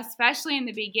 Because especially in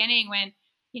the beginning, when,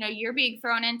 you're being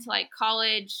thrown into like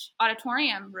college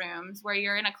auditorium rooms where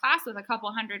you're in a class with a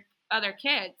couple hundred other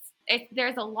kids,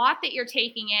 there's a lot that you're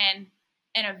taking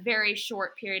in a very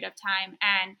short period of time.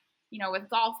 And with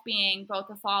golf being both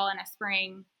a fall and a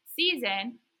spring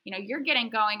season, you're getting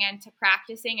going into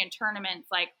practicing and tournaments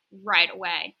like right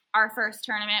away. Our first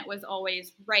tournament was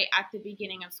always right at the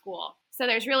beginning of school. So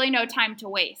there's really no time to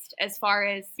waste as far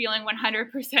as feeling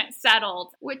 100%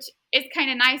 settled, which is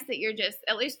kind of nice that you're just,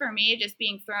 at least for me, just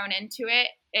being thrown into it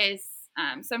is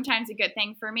sometimes a good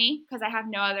thing for me, because I have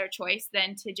no other choice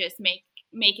than to just make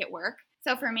it work.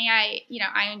 So for me,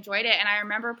 I enjoyed it. And I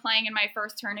remember playing in my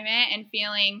first tournament and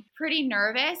feeling pretty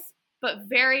nervous, but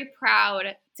very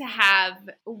proud to have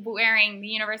wearing the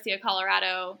University of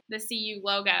Colorado, the CU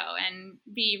logo, and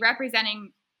be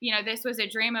representing, this was a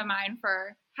dream of mine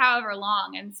for however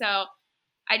long. And so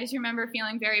I just remember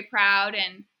feeling very proud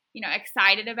and,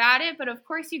 excited about it. But of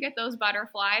course you get those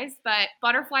butterflies, but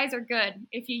butterflies are good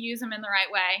if you use them in the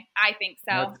right way. I think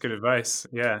so. That's good advice.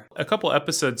 Yeah. A couple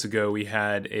episodes ago, we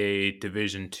had a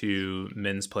Division II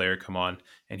men's player come on,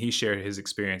 and he shared his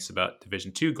experience about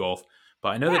Division II golf. But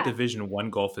I know that Division I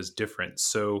golf is different.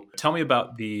 So tell me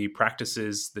about the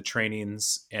practices, the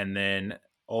trainings, and then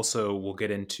also we'll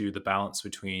get into the balance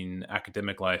between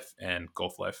academic life and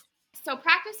golf life. So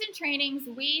practice and trainings,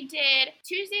 we did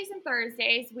Tuesdays and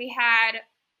Thursdays. We had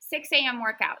 6 a.m.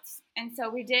 workouts. And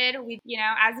so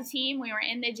as a team, we were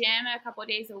in the gym a couple of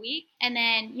days a week. And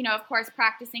then, of course,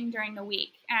 practicing during the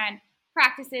week. And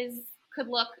practices could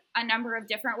look a number of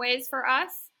different ways for us.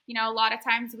 A lot of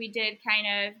times we did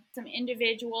kind of some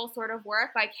individual sort of work,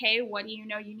 like, hey, what do you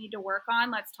know you need to work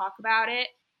on? Let's talk about it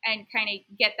and kind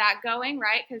of get that going,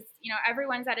 right? Because,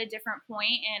 everyone's at a different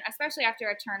point, and especially after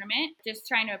a tournament, just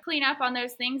trying to clean up on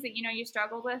those things that, you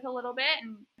struggled with a little bit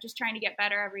and just trying to get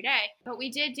better every day. But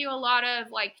we did do a lot of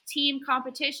like team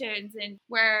competitions, and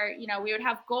where, we would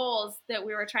have goals that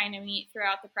we were trying to meet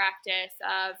throughout the practice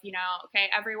of, okay,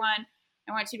 everyone,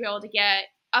 I want you to be able to get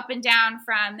up and down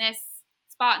from this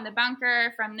spot in the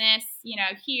bunker, from this,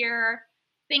 here,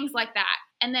 things like that.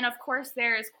 And then, of course,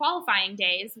 there's qualifying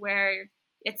days where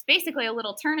it's basically a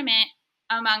little tournament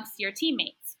amongst your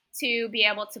teammates to be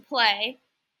able to play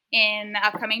in the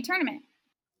upcoming tournament.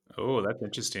 Oh, that's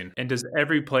interesting. And does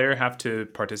every player have to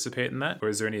participate in that, or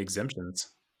is there any exemptions?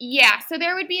 Yeah, so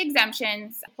there would be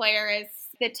exemptions. A player is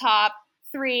the top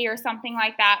 3 or something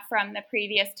like that from the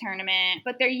previous tournament,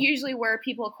 but there usually were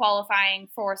people qualifying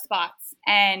for spots.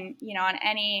 And, on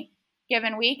any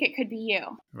given week, it could be you.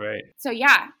 Right. So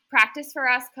yeah, practice for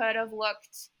us could have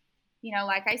looked,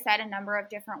 like I said, a number of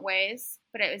different ways,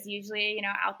 but it was usually,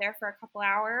 out there for a couple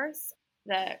hours.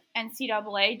 The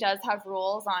NCAA does have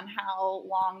rules on how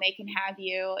long they can have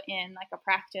you in like a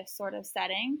practice sort of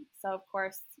setting. So of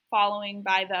course, following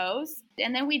by those.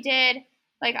 And then we did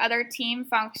like other team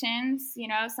functions,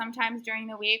 sometimes during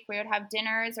the week we would have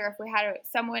dinners, or if we had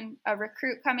a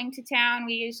recruit coming to town,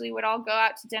 we usually would all go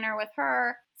out to dinner with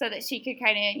her so that she could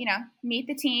kind of, meet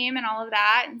the team and all of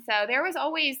that. And so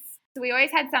we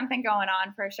always had something going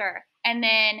on for sure. And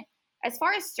then as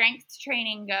far as strength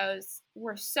training goes,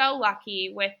 we're so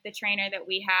lucky with the trainer that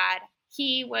we had.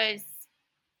 He was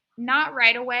not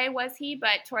right away, was he?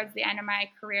 But towards the end of my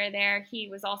career there, he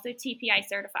was also TPI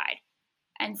certified.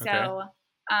 And so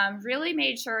really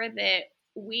made sure that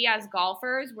we as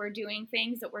golfers were doing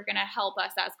things that were going to help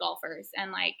us as golfers,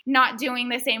 and like not doing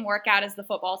the same workout as the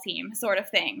football team sort of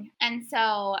thing. And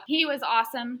so he was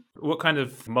awesome. What kind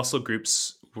of muscle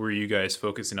groups were you guys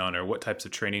focusing on, or what types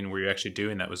of training were you actually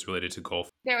doing that was related to golf?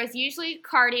 There was usually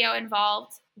cardio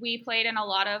involved. We played in a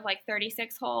lot of like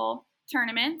 36-hole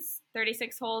tournaments,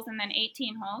 36 holes and then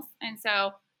 18 holes. And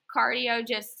so cardio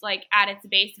just like at its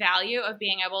base value of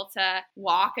being able to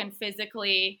walk and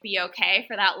physically be okay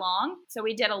for that long. So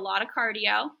we did a lot of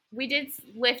cardio. We did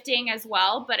lifting as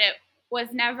well, but it was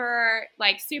never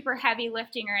like super heavy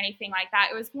lifting or anything like that.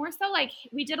 It was more so like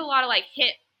we did a lot of like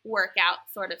HIIT workout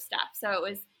sort of stuff. So it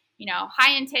was,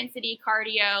 high intensity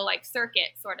cardio, like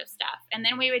circuit sort of stuff. And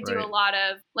then we would do a lot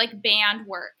of like band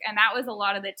work. And that was a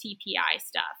lot of the TPI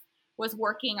stuff, was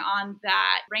working on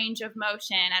that range of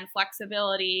motion and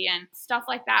flexibility and stuff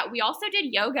like that. We also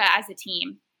did yoga as a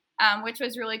team, which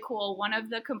was really cool. One of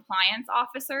the compliance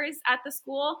officers at the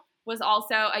school was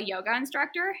also a yoga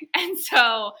instructor. And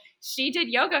so she did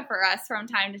yoga for us from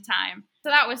time to time. So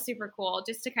that was super cool,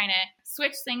 just to kind of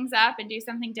switch things up and do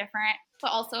something different.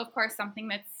 But also, of course, something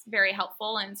that's very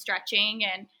helpful in stretching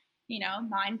and,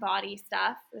 mind-body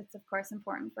stuff. It's, of course,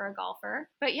 important for a golfer.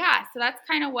 But yeah, so that's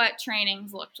kind of what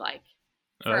trainings looked like.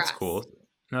 Oh, that's cool.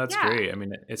 No, that's great. I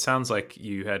mean, it sounds like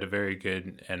you had a very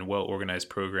good and well-organized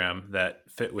program that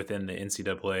fit within the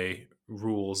NCAA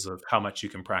rules of how much you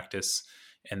can practice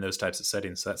in those types of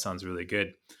settings. So that sounds really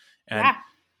good. And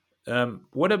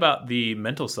what about the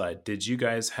mental side? Did you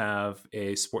guys have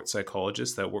a sports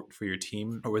psychologist that worked for your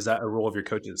team, or was that a role of your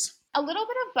coaches? A little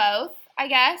bit of both, I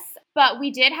guess. But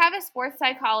we did have a sports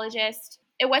psychologist.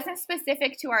 It wasn't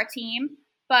specific to our team,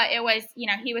 but it was,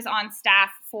 he was on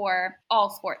staff for all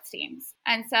sports teams.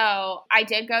 And so I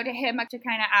did go to him to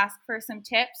kind of ask for some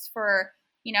tips for,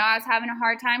 I was having a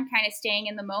hard time kind of staying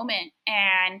in the moment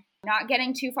and not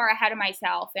getting too far ahead of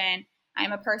myself. And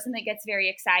I'm a person that gets very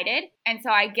excited. And so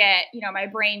I get, my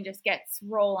brain just gets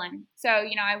rolling. So,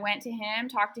 I went to him,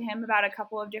 talked to him about a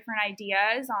couple of different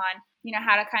ideas on,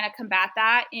 how to kind of combat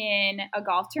that in a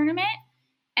golf tournament.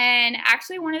 And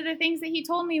actually one of the things that he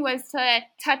told me was to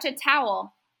touch a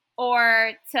towel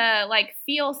or to like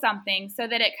feel something so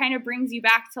that it kind of brings you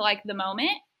back to like the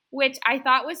moment, which I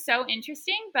thought was so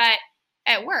interesting, but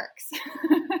it works.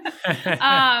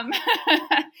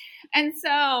 And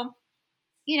so,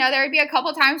 there would be a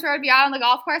couple times where I'd be out on the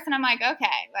golf course and I'm like,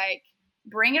 okay, like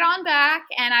bring it on back.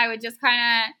 And I would just kind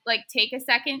of like take a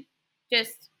second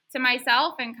just to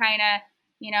myself and kind of,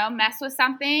 mess with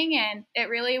something. And it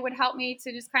really would help me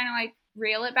to just kind of like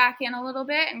reel it back in a little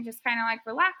bit and just kind of like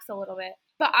relax a little bit.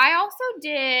 But I also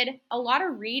did a lot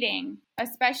of reading,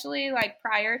 especially like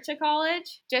prior to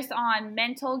college, just on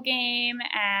mental game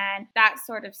and that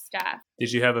sort of stuff.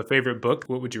 Did you have a favorite book?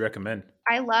 What would you recommend?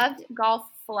 I loved Golf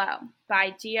Flow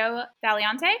by Gio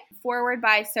Valiante, forward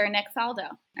by Sir Nick Faldo.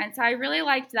 And so I really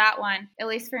liked that one. At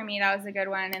least for me, that was a good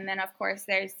one. And then, of course,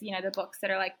 there's, the books that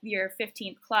are like your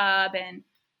 15th Club and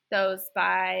those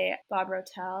by Bob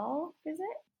Rotella, is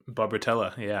it? Bob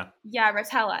Rotella, yeah. Yeah,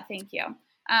 Rotella, thank you.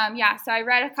 So I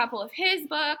read a couple of his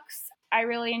books. I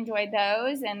really enjoyed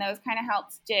those, and those kind of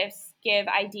helped just give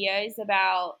ideas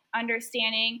about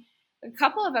understanding. A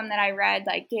couple of them that I read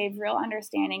like gave real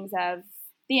understandings of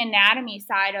the anatomy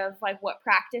side of like what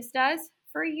practice does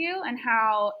for you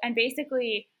and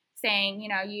basically saying,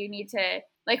 you need to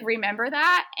like remember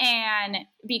that and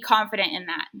be confident in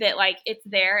that like it's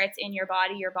there, it's in your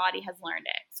body has learned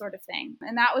it, sort of thing.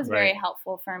 And that was very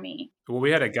helpful for me. Well, we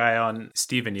had a guy on,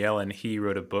 Stephen Yellen. He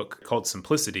wrote a book called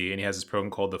Simplicity, and he has this program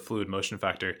called the Fluid Motion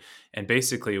Factor. And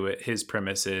basically what his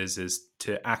premise is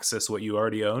to access what you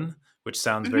already own, which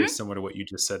sounds very similar to what you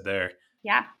just said there.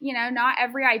 Yeah. Not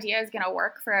every idea is going to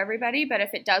work for everybody, but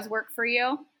if it does work for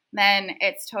you, then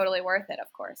it's totally worth it,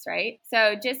 of course, right?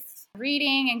 So just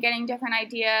reading and getting different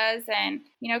ideas and,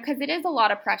 because it is a lot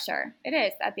of pressure. It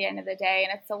is at the end of the day,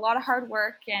 and it's a lot of hard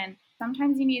work. And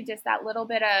sometimes you need just that little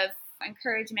bit of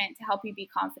encouragement to help you be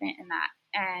confident in that.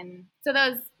 And so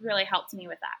those really helped me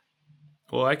with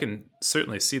that. Well, I can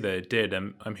certainly see that it did.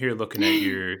 I'm here looking at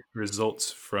your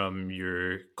results from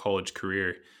your college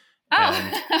career.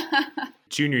 And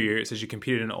junior year, it says you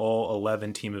competed in all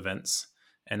 11 team events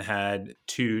and had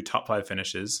 2 top 5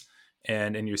 finishes.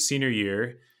 And in your senior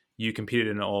year, you competed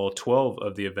in all 12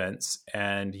 of the events,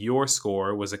 and your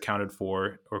score was accounted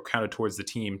for or counted towards the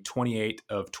team 28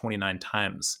 of 29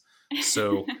 times.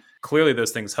 So clearly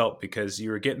those things help because you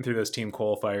were getting through those team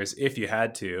qualifiers if you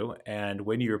had to. And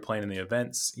when you were playing in the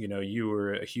events, you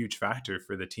were a huge factor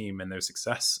for the team and their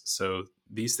success. So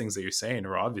these things that you're saying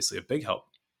are obviously a big help.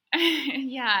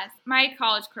 Yes. My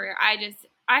college career,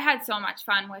 I had so much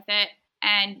fun with it.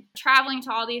 And traveling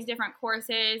to all these different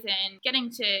courses and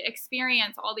getting to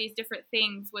experience all these different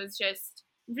things was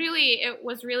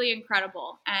really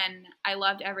incredible. And I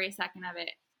loved every second of it.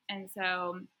 And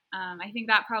so I think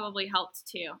that probably helped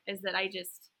too, is that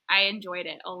I enjoyed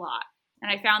it a lot.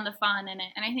 And I found the fun in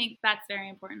it. And I think that's very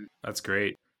important. That's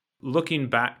great. Looking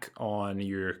back on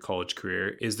your college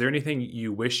career, is there anything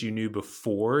you wish you knew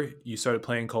before you started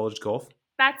playing college golf?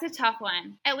 That's a tough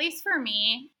one. At least for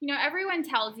me, everyone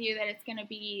tells you that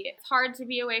it's hard to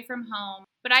be away from home.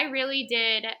 But I really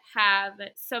did have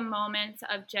some moments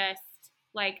of just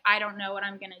like, I don't know what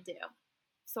I'm going to do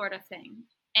sort of thing.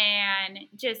 And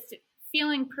just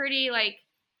feeling pretty like,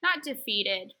 not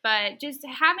defeated, but just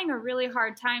having a really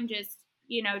hard time just,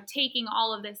 taking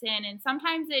all of this in. And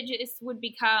sometimes it just would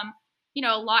become,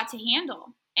 a lot to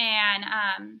handle.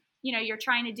 And, you're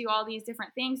trying to do all these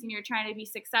different things and you're trying to be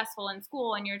successful in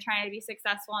school and you're trying to be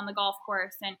successful on the golf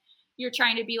course and you're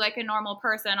trying to be like a normal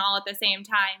person all at the same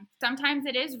time. Sometimes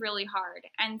it is really hard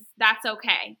and that's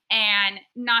okay. And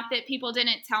not that people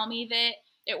didn't tell me that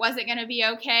it wasn't going to be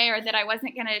okay or that I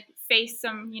wasn't going to face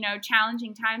some,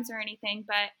 challenging times or anything.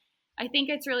 But I think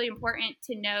it's really important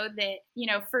to know that,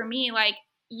 for me, like,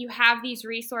 you have these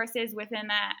resources within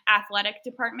the athletic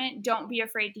department. Don't be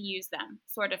afraid to use them,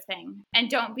 sort of thing. And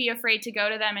don't be afraid to go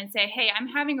to them and say, hey, I'm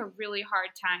having a really hard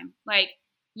time. Like,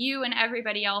 you and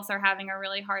everybody else are having a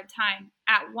really hard time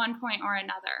at one point or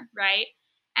another, right?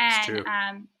 And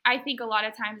I think a lot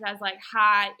of times as like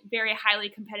very highly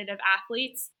competitive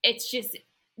athletes, it's just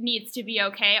needs to be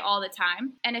okay all the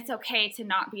time. And it's okay to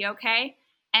not be okay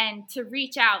and to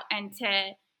reach out and to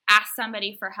ask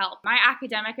somebody for help. My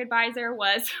academic advisor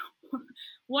was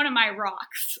one of my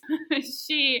rocks.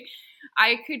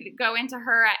 I could go into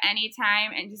her at any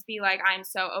time and just be like, I'm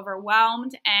so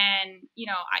overwhelmed. And,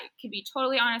 I could be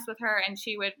totally honest with her and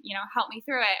she would, help me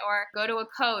through it, or go to a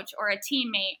coach or a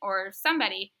teammate or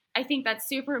somebody. I think that's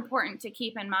super important to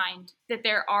keep in mind, that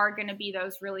there are going to be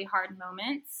those really hard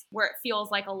moments where it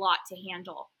feels like a lot to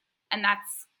handle. And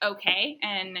that's okay.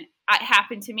 And it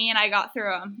happened to me and I got through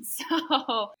them.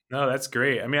 So no, that's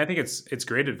great. I mean, I think it's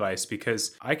great advice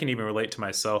because I can even relate to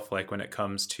myself. Like when it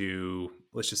comes to,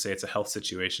 let's just say it's a health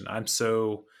situation, I'm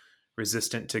so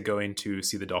resistant to going to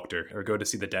see the doctor or go to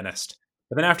see the dentist.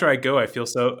 But then after I go, I feel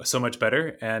so much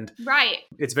better. And right.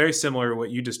 It's very similar to what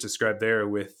you just described there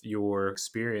with your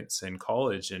experience in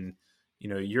college. And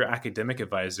your academic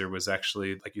advisor was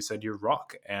actually, like you said, your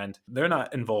rock, and they're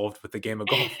not involved with the game of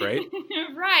golf, right?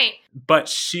 Right. But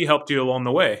she helped you along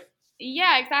the way.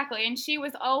 Yeah, exactly. And she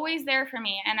was always there for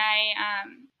me. And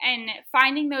And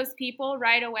finding those people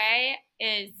right away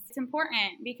is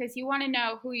important because you want to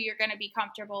know who you're going to be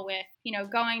comfortable with,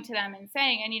 going to them and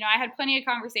saying. And, I had plenty of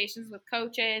conversations with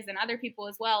coaches and other people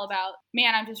as well about,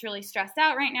 man, I'm just really stressed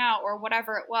out right now or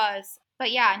whatever it was.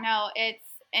 But yeah, no,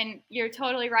 and you're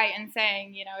totally right in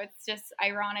saying, it's just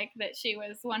ironic that she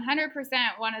was 100%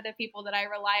 one of the people that I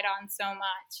relied on so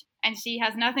much. And she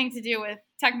has nothing to do with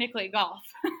technically golf.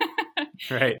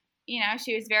 Right.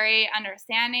 She was very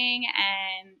understanding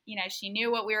and, she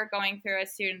knew what we were going through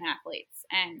as student athletes.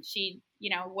 And she,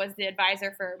 was the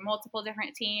advisor for multiple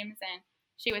different teams and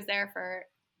she was there for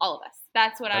all of us.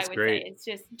 That's what I would say. It's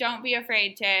just don't be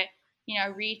afraid to,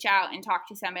 reach out and talk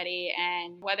to somebody.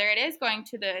 And whether it is going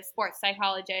to the sports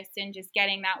psychologist and just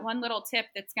getting that one little tip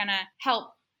that's going to help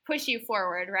push you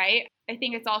forward, right? I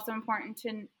think it's also important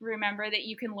to remember that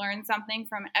you can learn something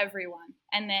from everyone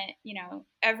and that,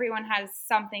 everyone has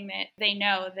something that they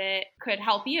know that could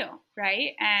help you,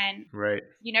 right? And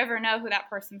you never know who that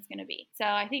person's going to be. So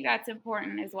I think that's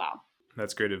important as well.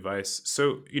 That's great advice.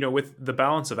 So, with the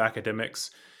balance of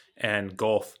academics and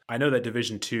golf, I know that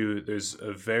Division II, there's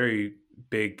a very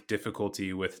big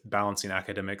difficulty with balancing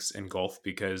academics and golf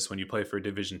because when you play for a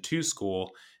Division II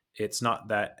school, it's not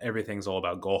that everything's all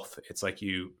about golf. It's like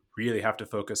you really have to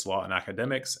focus a lot on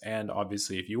academics. And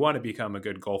obviously, if you want to become a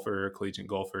good golfer or collegiate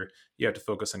golfer, you have to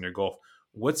focus on your golf.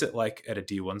 What's it like at a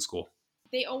D1 school?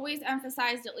 They always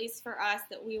emphasized, at least for us,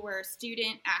 that we were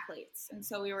student athletes. And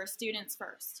so we were students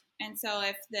first. And so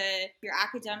if your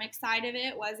academic side of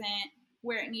it wasn't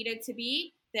where it needed to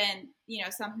be, then,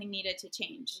 something needed to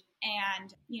change.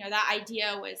 And, that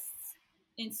idea was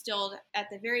instilled at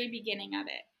the very beginning of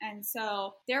it. And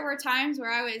so there were times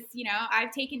where I was,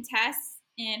 I've taken tests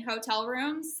in hotel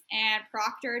rooms and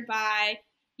proctored by,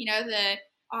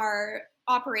 our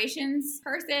operations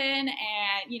person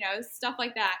and, stuff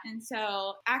like that. And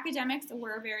so academics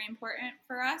were very important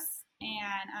for us.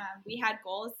 And we had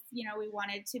goals, we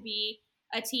wanted to be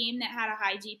a team that had a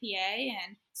high GPA.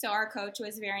 And so our coach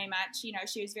was very much,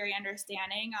 she was very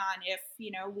understanding on if,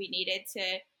 we needed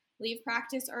to leave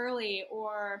practice early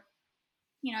or,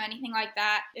 anything like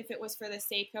that, if it was for the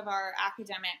sake of our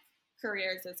academic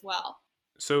careers as well.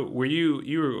 So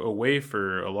you were away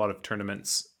for a lot of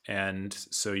tournaments and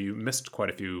so you missed quite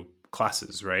a few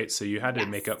classes, right? So you had to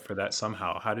make up for that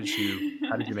somehow. How did you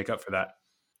make up for that?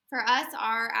 For us,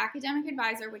 our academic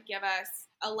advisor would give us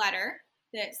a letter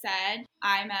that said,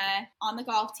 I'm on the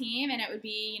golf team and it would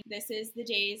be, this is the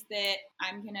days that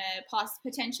I'm going to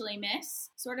potentially miss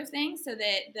sort of thing, so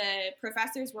that the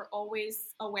professors were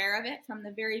always aware of it from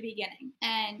the very beginning.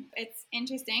 And it's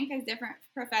interesting because different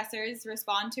professors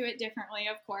respond to it differently,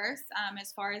 of course,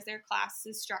 as far as their class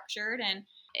is structured. And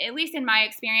at least in my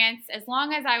experience, as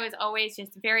long as I was always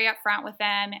just very upfront with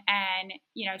them and,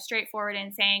 straightforward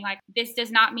in saying like, this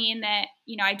does not mean that,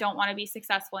 I don't want to be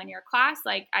successful in your class.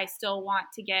 Like I still want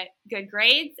to get good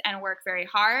grades and work very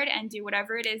hard and do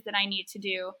whatever it is that I need to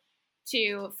do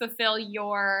to fulfill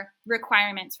your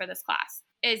requirements for this class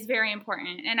is very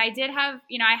important. And I did have,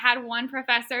 I had one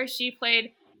professor, she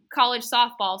played college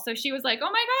softball. So she was like,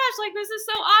 oh my gosh, like this is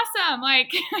so awesome.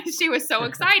 Like she was so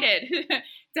excited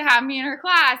to have me in her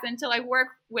class and to like work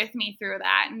with me through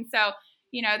that. And so,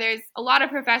 there's a lot of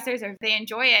professors, they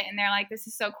enjoy it and they're like, this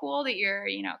is so cool that you're,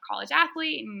 a college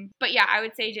athlete. But yeah, I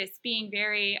would say just being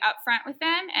very upfront with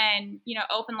them and,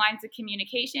 open lines of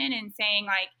communication and saying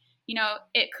like,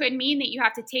 it could mean that you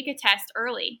have to take a test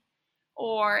early,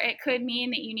 or it could mean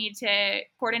that you need to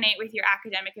coordinate with your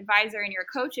academic advisor and your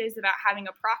coaches about having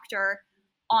a proctor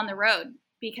on the road,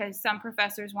 because some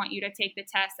professors want you to take the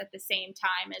test at the same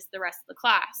time as the rest of the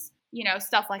class,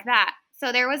 stuff like that.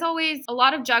 So there was always a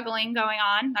lot of juggling going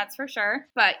on, that's for sure.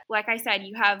 But like I said,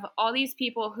 you have all these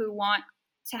people who want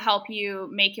to help you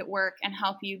make it work and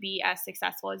help you be as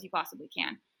successful as you possibly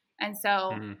can. And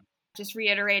so just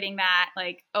reiterating that,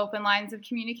 like open lines of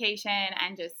communication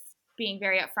and just being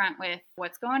very upfront with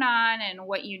what's going on and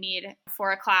what you need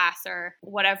for a class or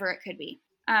whatever it could be.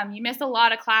 You miss a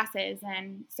lot of classes.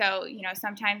 And so,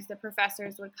 sometimes the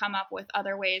professors would come up with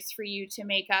other ways for you to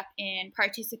make up in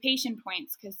participation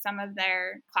points, because some of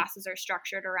their classes are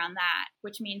structured around that,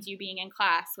 which means you being in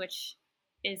class, which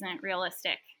isn't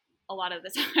realistic a lot of the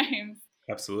times.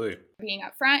 Absolutely. Being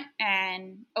upfront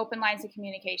and open lines of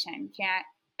communication. Can't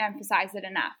emphasize it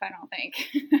enough, I don't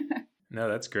think. No,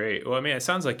 that's great. Well, I mean, it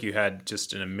sounds like you had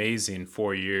just an amazing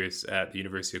 4 years at the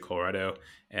University of Colorado,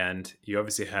 and you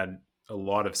obviously had a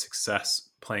lot of success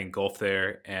playing golf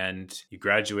there, and you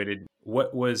graduated.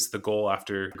 What was the goal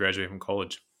after graduating from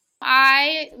college?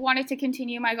 I wanted to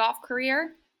continue my golf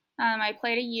career. I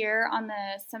played a year on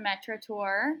the Symetra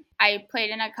Tour. I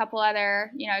played in a couple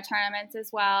other, tournaments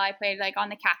as well. I played like on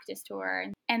the Cactus Tour.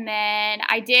 And then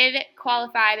I did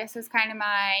qualify. This was kind of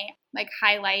my like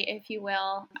highlight, if you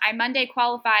will. I Monday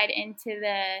qualified into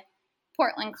the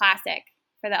Portland Classic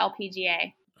for the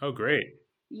LPGA. Oh, great.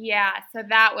 Yeah, so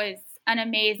that was an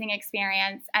amazing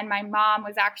experience. And my mom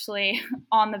was actually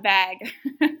on the bag.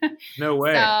 No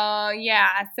way.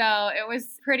 So it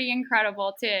was pretty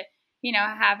incredible to,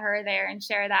 have her there and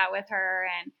share that with her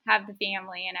and have the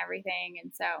family and everything.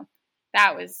 And so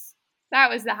that was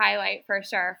the highlight for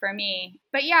sure for me.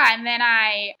 But yeah, and then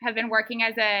I have been working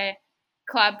as a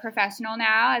club professional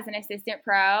now as an assistant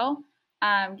pro,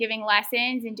 giving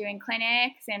lessons and doing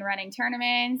clinics and running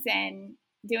tournaments and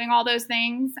doing all those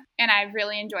things. And I've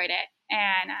really enjoyed it.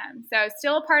 And so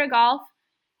still a part of golf,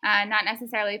 not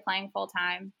necessarily playing full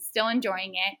time, still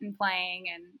enjoying it and playing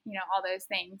and, all those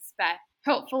things. But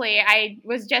hopefully, I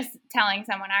was just telling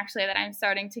someone actually that I'm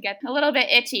starting to get a little bit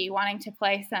itchy wanting to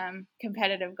play some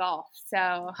competitive golf.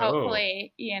 So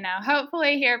hopefully,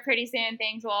 hopefully here pretty soon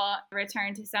things will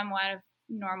return to somewhat of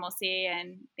normalcy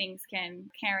and things can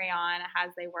carry on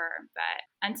as they were.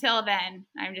 But until then,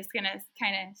 I'm just going to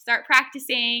kind of start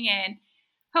practicing and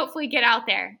hopefully get out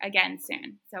there again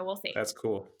soon. So we'll see. That's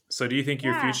cool. So do you think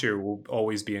your future will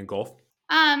always be in golf?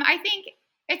 I think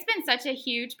it's been such a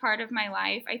huge part of my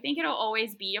life. I think it'll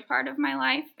always be a part of my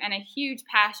life and a huge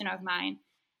passion of mine.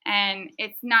 And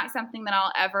it's not something that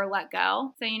I'll ever let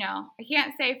go. So, I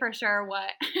can't say for sure what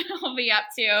I'll be up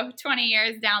to 20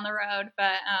 years down the road,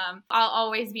 but I'll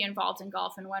always be involved in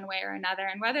golf in one way or another.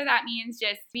 And whether that means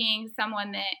just being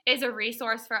someone that is a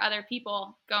resource for other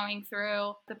people going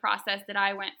through the process that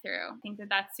I went through, I think that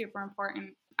that's super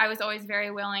important. I was always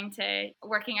very willing to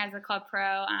working as a club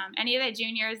pro. Any of the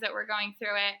juniors that were going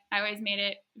through it, I always made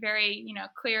it very,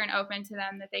 clear and open to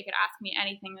them that they could ask me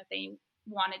anything that they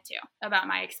wanted to about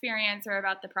my experience or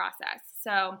about the process.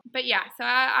 So, but yeah, so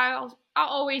I'll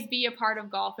always be a part of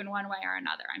golf in one way or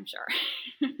another, I'm sure.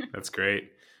 That's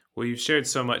great. Well, you've shared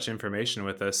so much information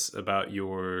with us about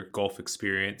your golf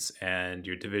experience and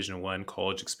your Division I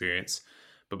college experience.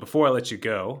 But before I let you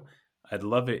go, I'd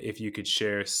love it if you could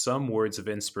share some words of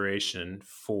inspiration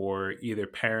for either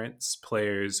parents,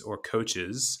 players, or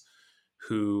coaches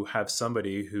who have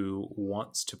somebody who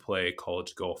wants to play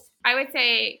college golf. I would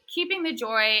say keeping the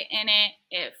joy in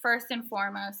it first and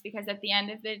foremost, because at the end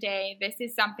of the day, this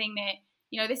is something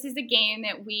that, this is a game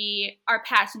that we are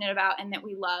passionate about and that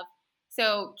we love.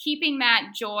 So keeping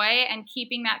that joy and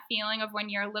keeping that feeling of when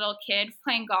you're a little kid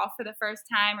playing golf for the first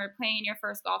time or playing in your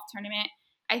first golf tournament,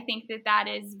 I think that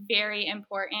is very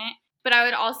important. But I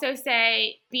would also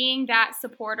say being that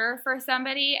supporter for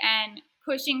somebody and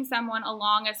pushing someone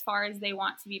along as far as they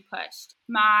want to be pushed.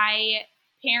 My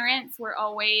parents were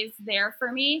always there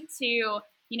for me to,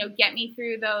 get me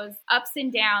through those ups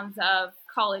and downs of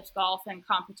college golf and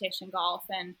competition golf.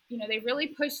 And, they really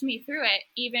pushed me through it,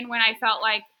 even when I felt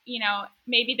like,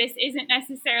 maybe this isn't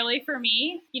necessarily for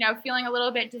me, feeling a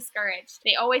little bit discouraged.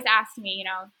 They always asked me,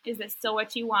 is this still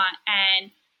what you want?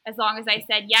 And as long as I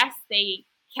said yes, they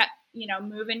kept,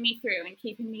 moving me through and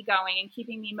keeping me going and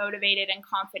keeping me motivated and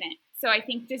confident. So I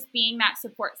think just being that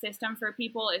support system for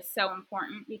people is so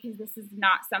important because this is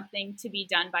not something to be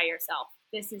done by yourself.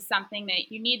 This is something that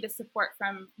you need the support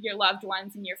from your loved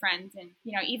ones and your friends and,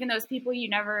 even those people you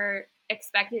never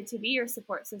expected to be your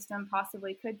support system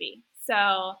possibly could be.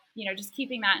 So, just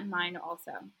keeping that in mind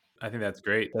also. I think that's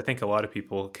great. I think a lot of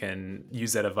people can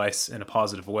use that advice in a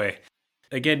positive way.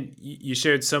 Again, you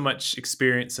shared so much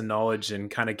experience and knowledge and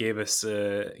kind of gave us,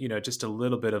 just a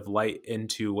little bit of light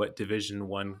into what Division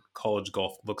I college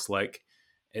golf looks like.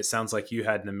 It sounds like you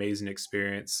had an amazing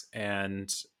experience,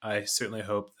 and I certainly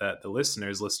hope that the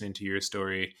listeners listening to your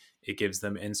story, it gives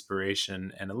them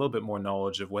inspiration and a little bit more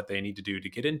knowledge of what they need to do to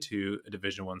get into a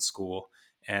Division I school.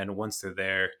 And once they're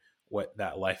there, what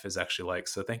that life is actually like.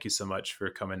 So thank you so much for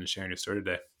coming and sharing your story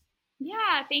today.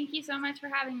 Yeah, thank you so much for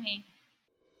having me.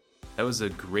 That was a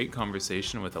great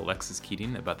conversation with Alexis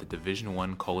Keating about the Division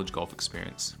I college golf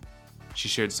experience. She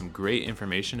shared some great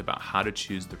information about how to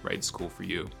choose the right school for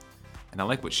you. And I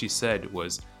like what she said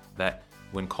was that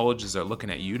when colleges are looking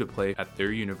at you to play at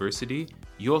their university,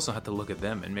 you also have to look at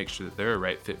them and make sure that they're a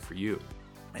right fit for you.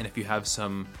 And if you have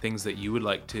some things that you would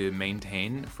like to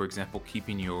maintain, for example,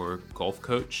 keeping your golf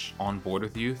coach on board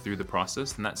with you through the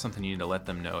process, then that's something you need to let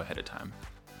them know ahead of time.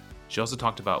 She also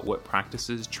talked about what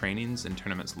practices, trainings, and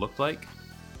tournaments look like,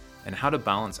 and how to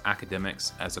balance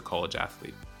academics as a college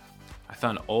athlete. I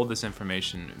found all this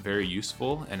information very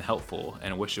useful and helpful,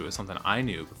 and I wish it was something I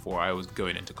knew before I was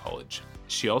going into college.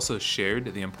 She also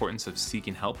shared the importance of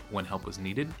seeking help when help was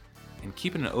needed, and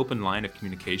keeping an open line of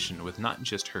communication with not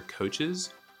just her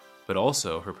coaches, but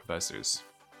also her professors.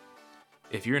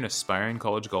 If you're an aspiring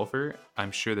college golfer,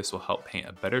 I'm sure this will help paint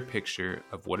a better picture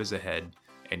of what is ahead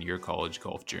in your college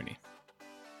golf journey.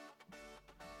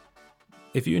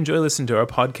 If you enjoy listening to our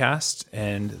podcast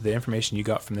and the information you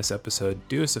got from this episode,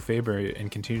 do us a favor and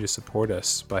continue to support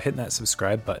us by hitting that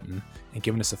subscribe button and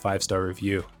giving us a 5-star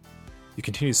review. Your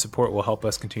continued support will help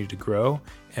us continue to grow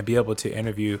and be able to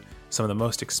interview some of the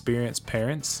most experienced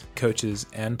parents, coaches,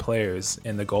 and players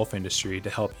in the golf industry to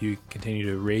help you continue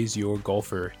to raise your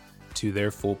golfer to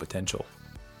their full potential.